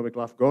my economic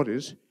life. God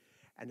is,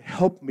 and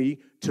help me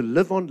to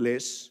live on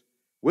less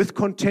with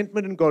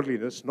contentment and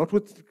godliness, not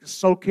with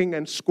sulking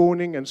and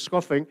scorning and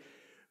scoffing,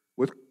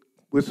 with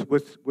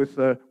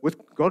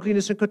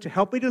godliness and good, to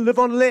help me to live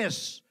on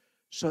less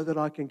so that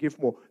I can give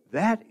more.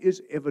 That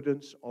is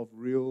evidence of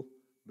real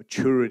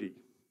maturity.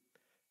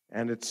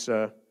 And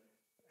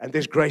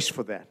there's grace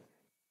for that.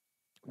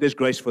 There's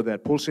grace for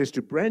that. Paul says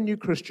to brand new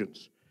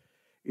Christians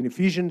in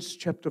Ephesians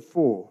chapter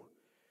 4,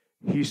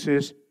 he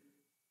says,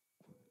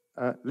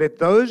 let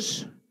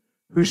those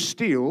who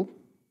steal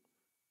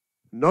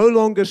no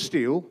longer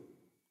steal.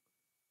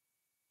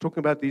 Talking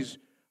about these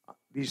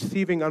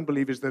thieving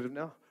unbelievers that have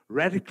now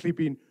radically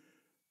been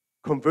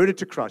converted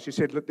to Christ. He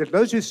said, let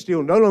those who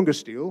steal no longer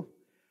steal.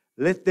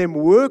 Let them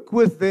work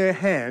with their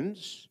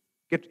hands,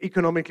 get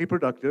economically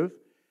productive,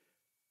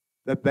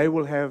 that they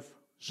will have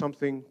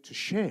something to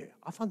share.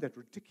 I find that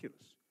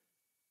ridiculous.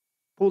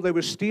 Paul, they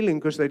were stealing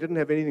because they didn't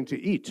have anything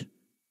to eat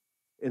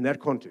in that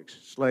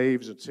context.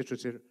 Slaves, etc.,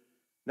 etc.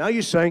 Now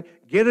you're saying,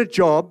 get a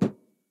job,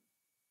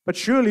 but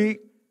surely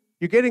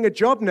you're getting a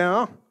job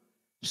now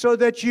so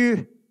that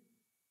you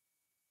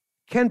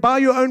can buy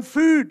your own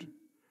food.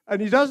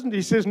 And he doesn't.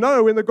 He says,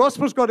 no, when the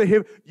gospel's got to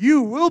him,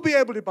 you will be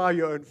able to buy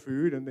your own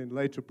food. And then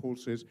later Paul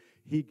says,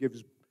 he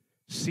gives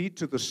seed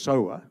to the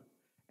sower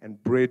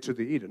and bread to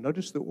the eater.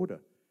 Notice the order.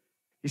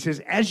 He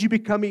says, as you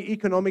become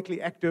economically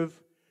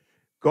active,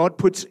 God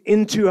puts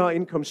into our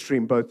income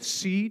stream both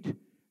seed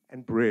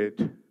and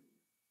bread.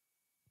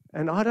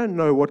 And I don't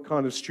know what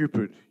kind of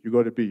stupid you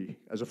got to be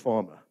as a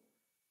farmer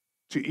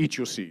to eat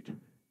your seed.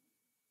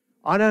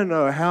 I don't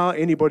know how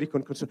anybody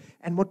can consider.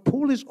 And what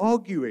Paul is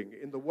arguing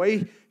in the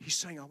way he's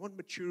saying, I want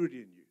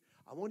maturity in you.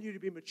 I want you to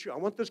be mature. I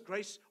want this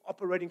grace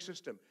operating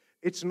system.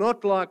 It's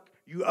not like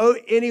you owe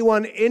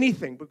anyone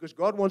anything because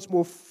God wants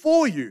more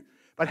for you.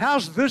 But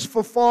how's this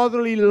for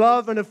fatherly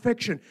love and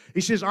affection?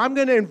 He says, I'm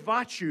going to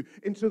invite you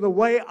into the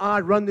way I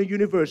run the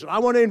universe. I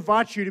want to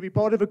invite you to be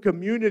part of a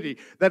community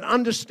that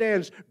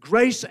understands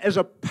grace as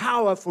a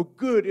power for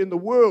good in the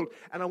world.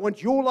 And I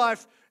want your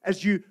life,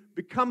 as you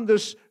become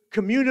this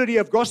community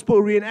of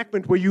gospel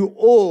reenactment, where you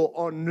all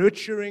are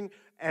nurturing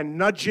and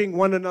nudging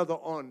one another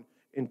on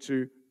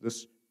into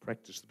this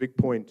practice. The big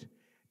point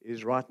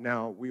is right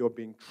now we are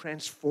being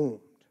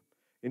transformed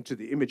into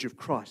the image of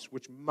Christ,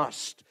 which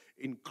must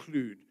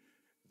include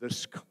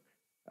this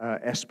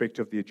aspect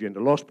of the agenda.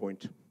 Last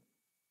point.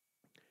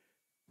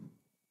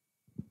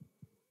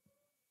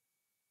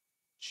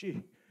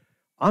 Gee,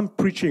 I'm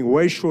preaching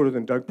way shorter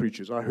than Doug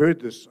preaches. I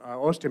heard this. I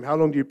asked him, how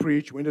long do you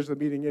preach? When does the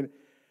meeting end?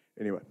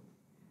 Anyway.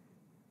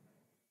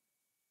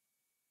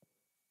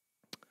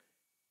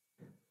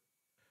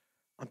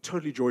 I'm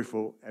totally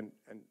joyful and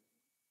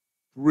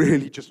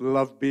really just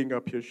love being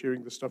up here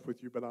sharing this stuff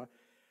with you, but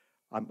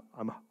I'm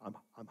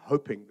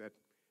hoping that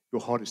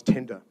your heart is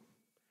tender.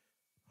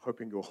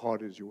 Hoping your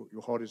heart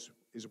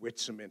is wet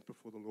cement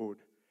before the Lord.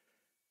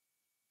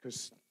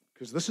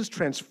 Because this is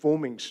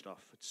transforming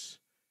stuff.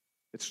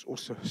 It's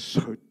also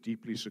so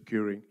deeply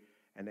securing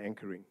and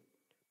anchoring.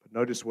 But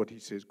notice what he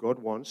says. God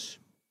wants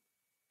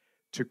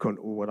to,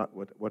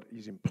 what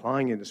he's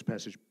implying in this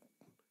passage,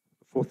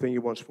 the fourth thing he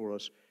wants for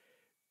us,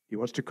 he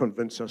wants to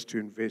convince us to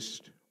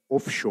invest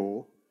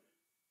offshore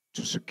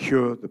to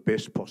secure the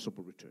best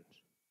possible returns.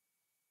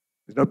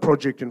 There's no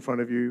project in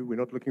front of you. We're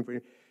not looking for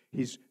you.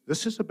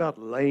 This is about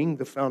laying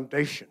the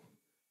foundation.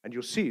 And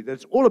you'll see that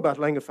it's all about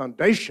laying a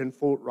foundation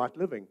for right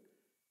living.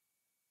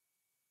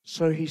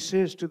 So he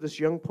says to this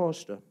young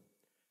pastor,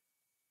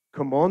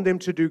 command them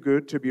to do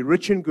good, to be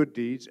rich in good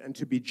deeds, and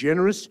to be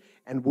generous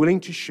and willing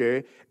to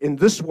share. In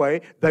this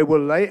way, they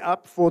will lay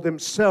up for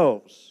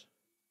themselves.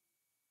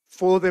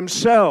 For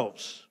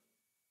themselves.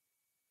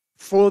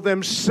 For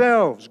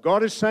themselves.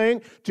 God is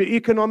saying to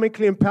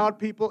economically empowered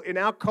people in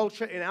our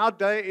culture, in our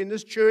day, in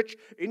this church,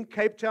 in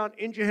Cape Town,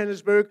 in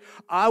Johannesburg,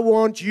 I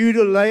want you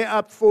to lay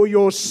up for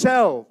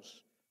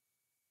yourselves.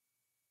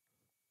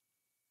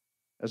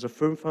 as a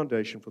firm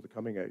foundation for the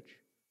coming age,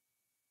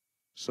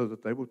 so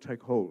that they will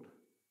take hold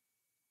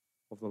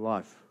of the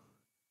life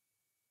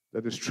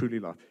that is truly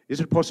life.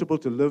 Is it possible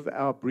to live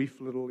our brief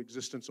little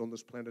existence on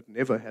this planet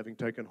never having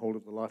taken hold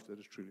of the life that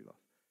is truly life?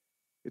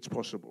 It's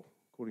possible,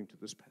 according to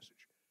this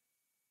passage.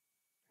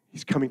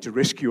 He's coming to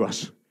rescue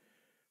us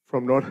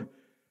from not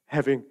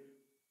having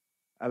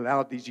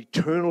allowed these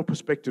eternal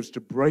perspectives to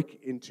break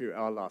into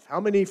our life. How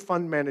many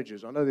fund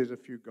managers? I know there's a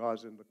few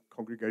guys in the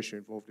congregation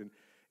involved in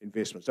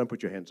investments. Don't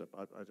put your hands up.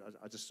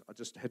 I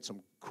just had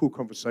some cool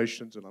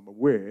conversations, and I'm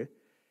aware.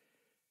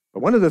 But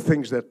one of the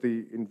things that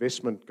the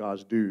investment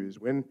guys do is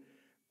when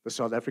the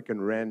South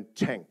African rand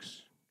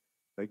tanks,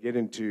 they get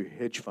into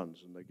hedge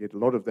funds, and they get a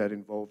lot of that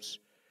involves,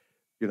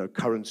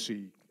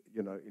 currency,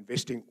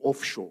 investing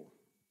offshore.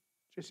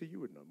 Jesse, you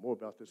would know more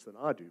about this than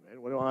I do,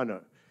 man. What do I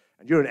know?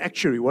 And you're an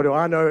actuary. What do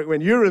I know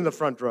when you're in the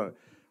front row?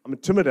 I'm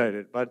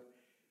intimidated, but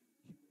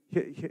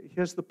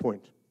here's the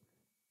point.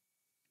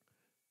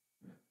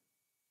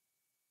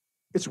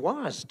 It's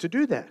wise to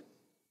do that,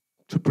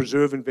 to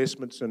preserve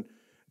investments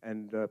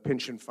and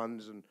pension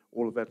funds and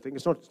all of that thing.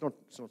 It's not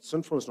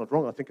sinful. It's not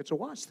wrong. I think it's a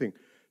wise thing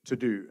to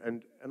do.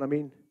 And I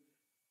mean,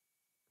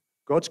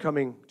 God's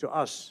coming to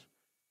us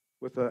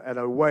at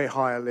a way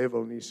higher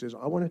level, and He says,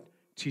 I want to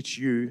teach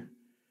you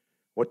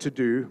what to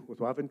do with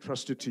what I've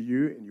entrusted to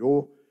you in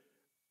your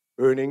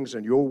earnings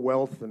and your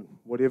wealth and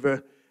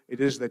whatever it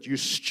is that you're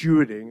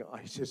stewarding.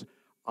 He says,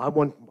 I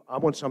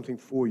want something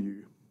for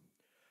you.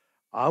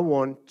 I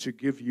want to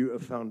give you a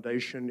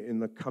foundation in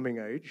the coming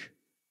age,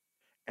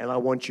 and I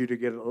want you to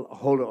get a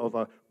hold of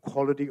a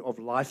quality of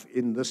life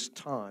in this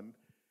time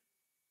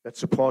that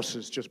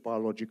surpasses just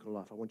biological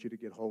life. I want you to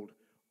get hold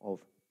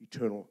of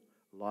eternal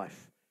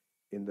life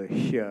in the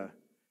here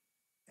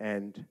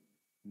and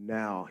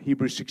now.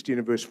 Hebrews 16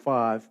 and verse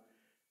 5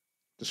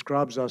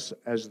 describes us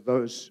as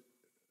those,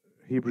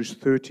 Hebrews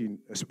 6 and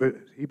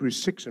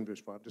verse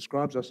 5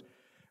 describes us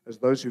as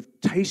those who've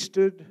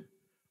tasted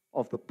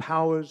of the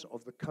powers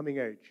of the coming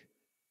age.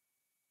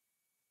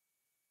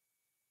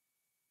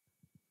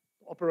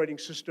 The operating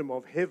system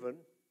of heaven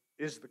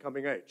is the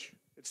coming age.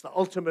 It's the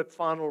ultimate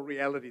final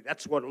reality.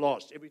 That's what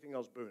lasts. Everything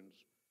else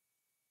burns.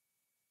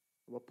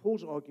 What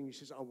Paul's arguing, he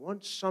says, I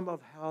want some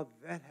of how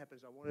that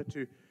happens. I wanted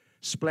to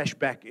splash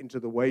back into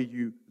the way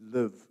you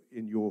live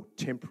in your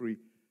temporary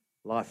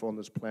life on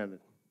this planet.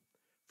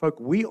 Folk,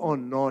 we are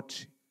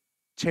not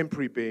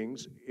temporary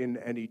beings in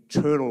an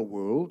eternal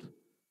world.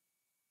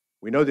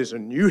 We know there's a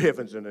new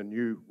heavens and a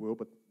new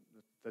world,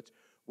 but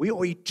we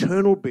are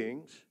eternal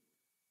beings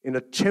in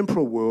a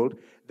temporal world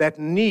that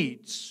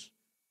needs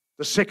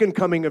the second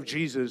coming of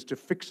Jesus to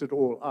fix it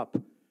all up.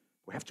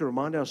 We have to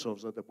remind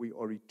ourselves that we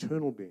are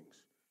eternal beings.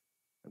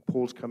 And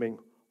Paul's coming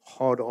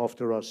hard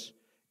after us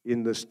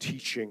in this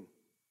teaching.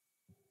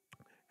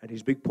 And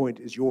his big point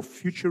is your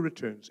future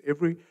returns.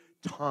 Every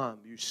time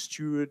you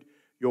steward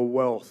your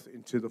wealth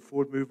into the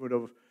forward movement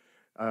of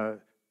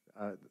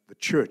the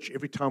church,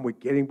 every time we're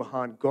getting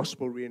behind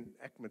gospel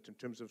reenactment in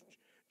terms of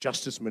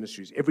justice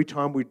ministries, every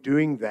time we're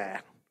doing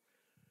that,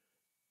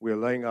 we're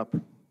laying up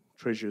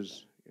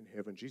treasures in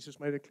heaven. Jesus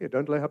made it clear.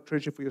 Don't lay up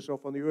treasure for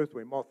yourself on the earth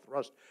where moth,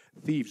 rust,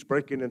 thieves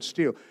break in and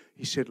steal.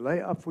 He said,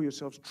 lay up for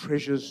yourselves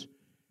treasures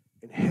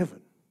in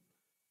heaven.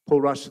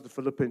 Paul writes to the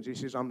Philippians, he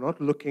says, I'm not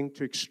looking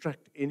to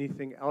extract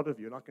anything out of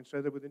you. And I can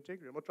say that with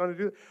integrity. I'm not trying to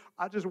do that.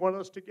 I just want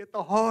us to get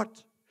the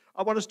heart.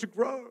 I want us to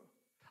grow.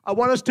 I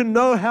want us to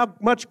know how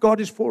much God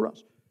is for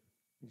us.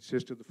 He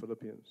says to the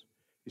Philippians,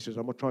 he says,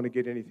 I'm not trying to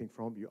get anything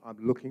from you. I'm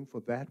looking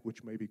for that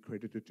which may be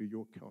credited to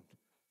your account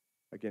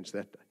against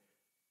that day.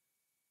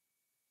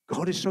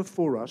 God is so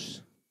for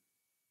us.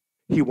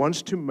 He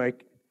wants to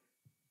make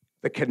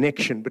the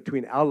connection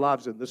between our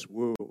lives in this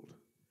world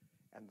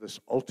and this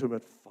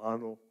ultimate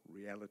final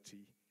reality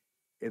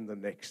in the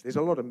next. There's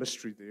a lot of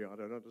mystery there. I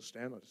don't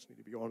understand. I just need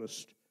to be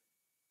honest.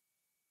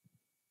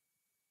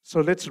 So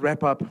let's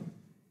wrap up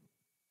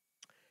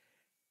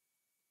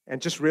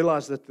and just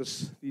realize that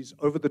these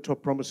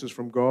over-the-top promises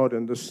from God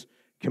and this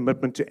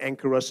commitment to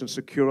anchor us and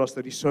secure us,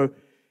 that He's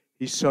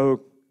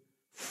so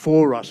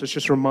for us. Let's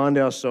just remind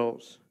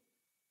ourselves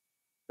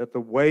that the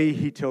way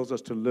He tells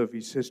us to live,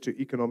 He says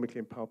to economically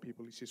empower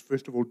people, He says,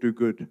 first of all, do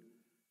good.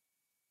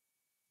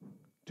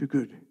 Do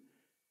good.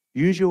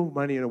 Use your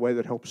money in a way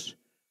that helps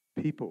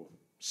people.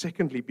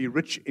 Secondly, be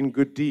rich in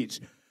good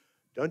deeds.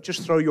 Don't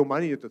just throw your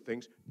money at the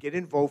things. Get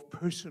involved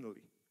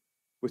personally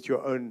with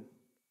your own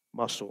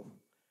muscle.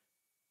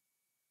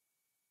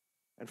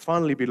 And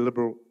finally, be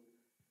liberal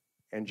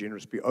and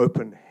generous. Be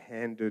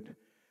open-handed,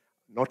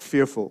 not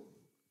fearful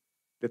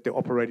that the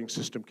operating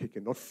system kick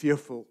in. Not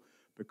fearful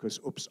because,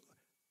 oops,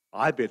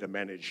 I better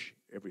manage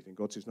everything.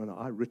 God says, no,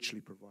 I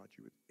richly provide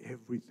you with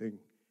everything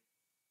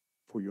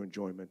for your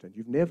enjoyment. And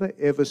you've never,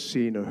 ever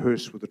seen a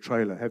hearse with a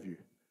trailer, have you?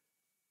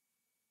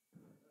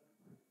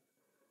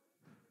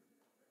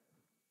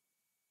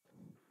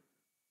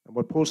 And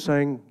what Paul's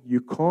saying, you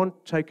can't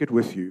take it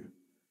with you,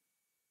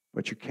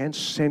 but you can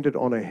send it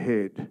on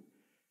ahead.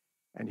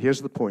 And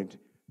here's the point.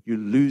 You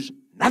lose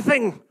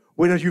nothing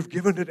when you've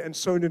given it and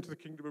sown into the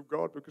kingdom of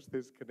God, because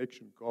there's a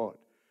connection. God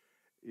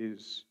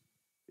is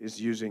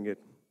using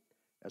it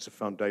as a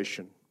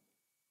foundation.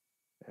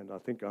 And I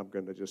think I'm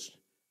going to just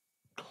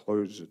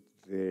close it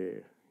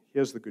there.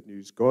 Here's the good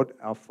news. God,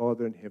 our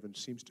Father in heaven,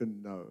 seems to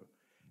know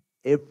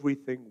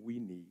everything we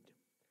need.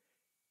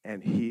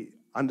 And He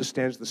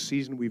understands the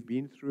season we've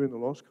been through in the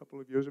last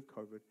couple of years of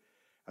COVID.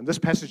 And this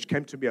passage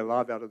came to me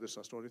alive out of this.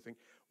 I started to think,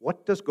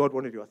 what does God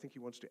want to do? I think He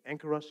wants to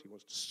anchor us. He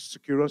wants to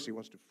secure us. He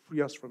wants to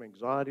free us from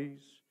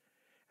anxieties.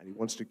 And He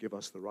wants to give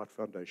us the right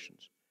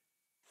foundations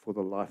for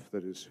the life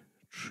that is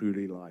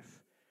truly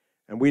life.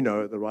 And we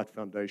know the right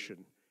foundation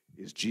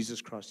is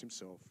Jesus Christ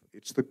Himself.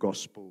 It's the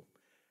gospel.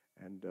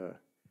 And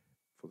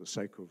for the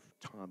sake of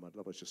time, I'd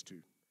love us just to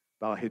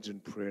bow our heads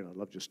in prayer. And I'd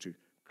love just to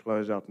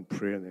close out in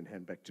prayer and then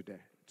hand back to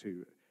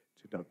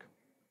Doug.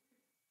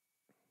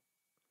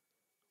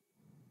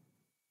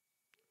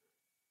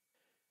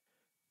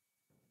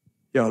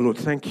 Yeah, Lord,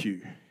 thank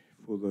you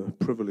for the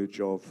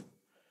privilege of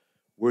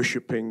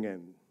worshiping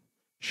and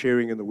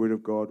sharing in the Word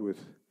of God with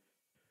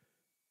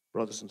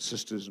brothers and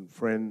sisters and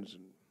friends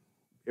and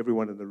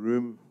everyone in the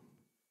room.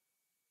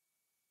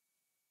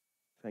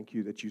 Thank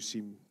you that you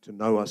seem to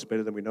know us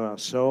better than we know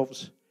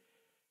ourselves,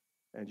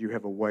 and you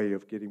have a way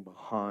of getting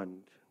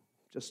behind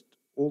just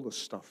all the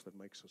stuff that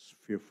makes us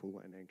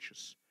fearful and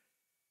anxious.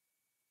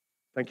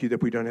 Thank you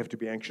that we don't have to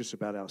be anxious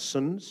about our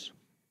sins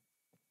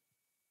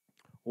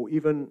or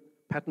even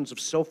patterns of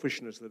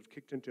selfishness that have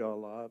kicked into our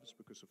lives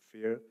because of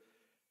fear,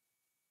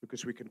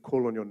 because we can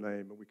call on your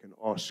name and we can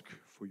ask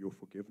for your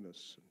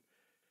forgiveness.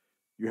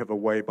 You have a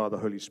way by the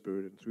Holy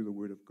Spirit and through the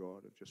Word of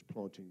God of just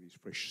planting these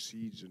fresh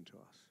seeds into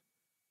us,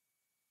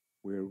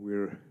 where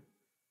we're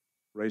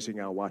raising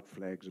our white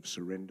flags of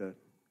surrender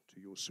to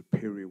your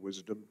superior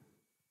wisdom,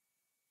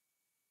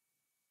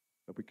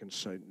 that we can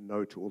say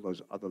no to all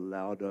those other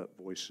louder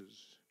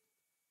voices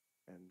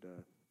and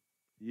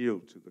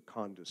yield to the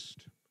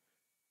kindest,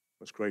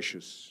 most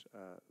gracious,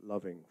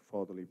 loving,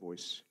 fatherly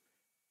voice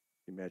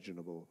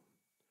imaginable.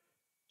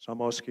 So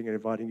I'm asking and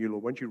inviting you,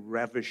 Lord, won't you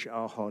ravish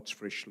our hearts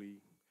freshly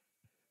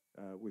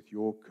with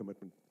your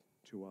commitment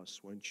to us?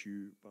 Won't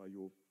you, by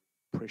your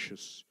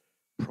precious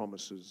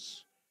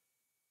promises,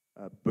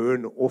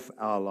 burn off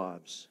our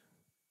lives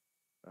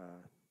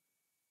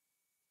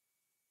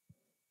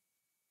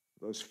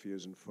those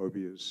fears and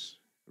phobias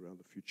around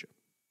the future?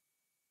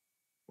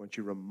 Won't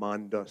you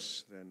remind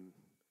us then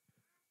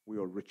we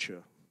are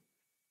richer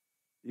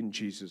in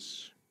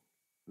Jesus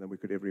than we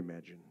could ever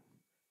imagine,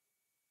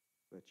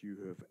 that you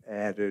have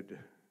added,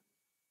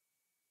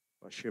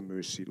 by sheer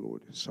mercy,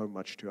 Lord, so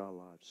much to our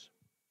lives.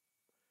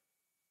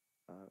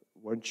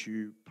 Won't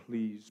you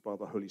please, by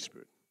the Holy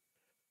Spirit,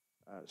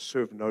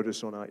 serve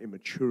notice on our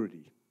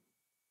immaturity?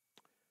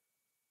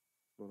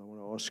 Lord, I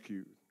want to ask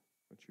you,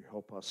 won't you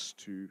help us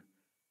to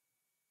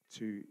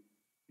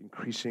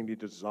increasingly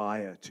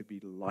desire to be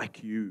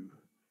like you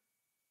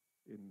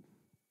in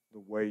the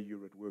way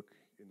you're at work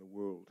in the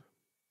world.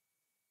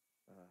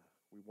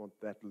 We want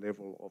that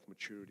level of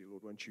maturity.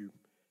 Lord, won't you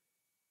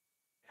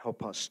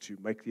help us to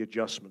make the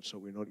adjustment so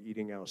we're not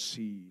eating our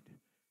seed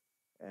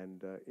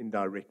and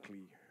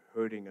indirectly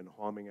hurting and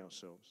harming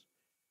ourselves.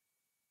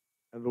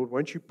 And Lord,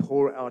 won't you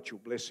pour out your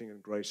blessing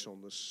and grace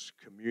on this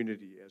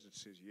community as it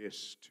says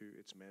yes to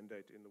its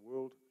mandate in the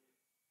world.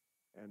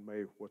 And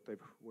may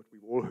what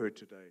we've all heard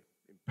today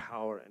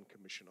empower and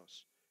commission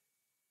us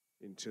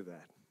into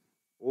that.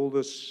 All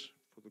this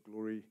for the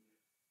glory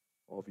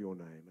of your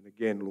name. And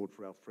again, Lord,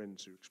 for our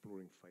friends who are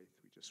exploring faith,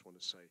 we just want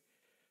to say,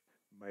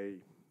 may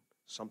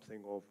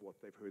something of what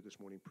they've heard this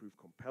morning prove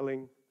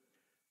compelling.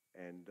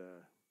 And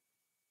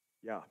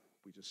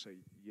we just say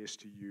yes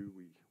to you.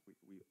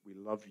 We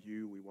love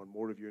you. We want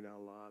more of you in our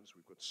lives.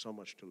 We've got so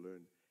much to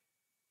learn.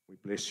 We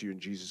bless you in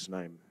Jesus'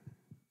 name.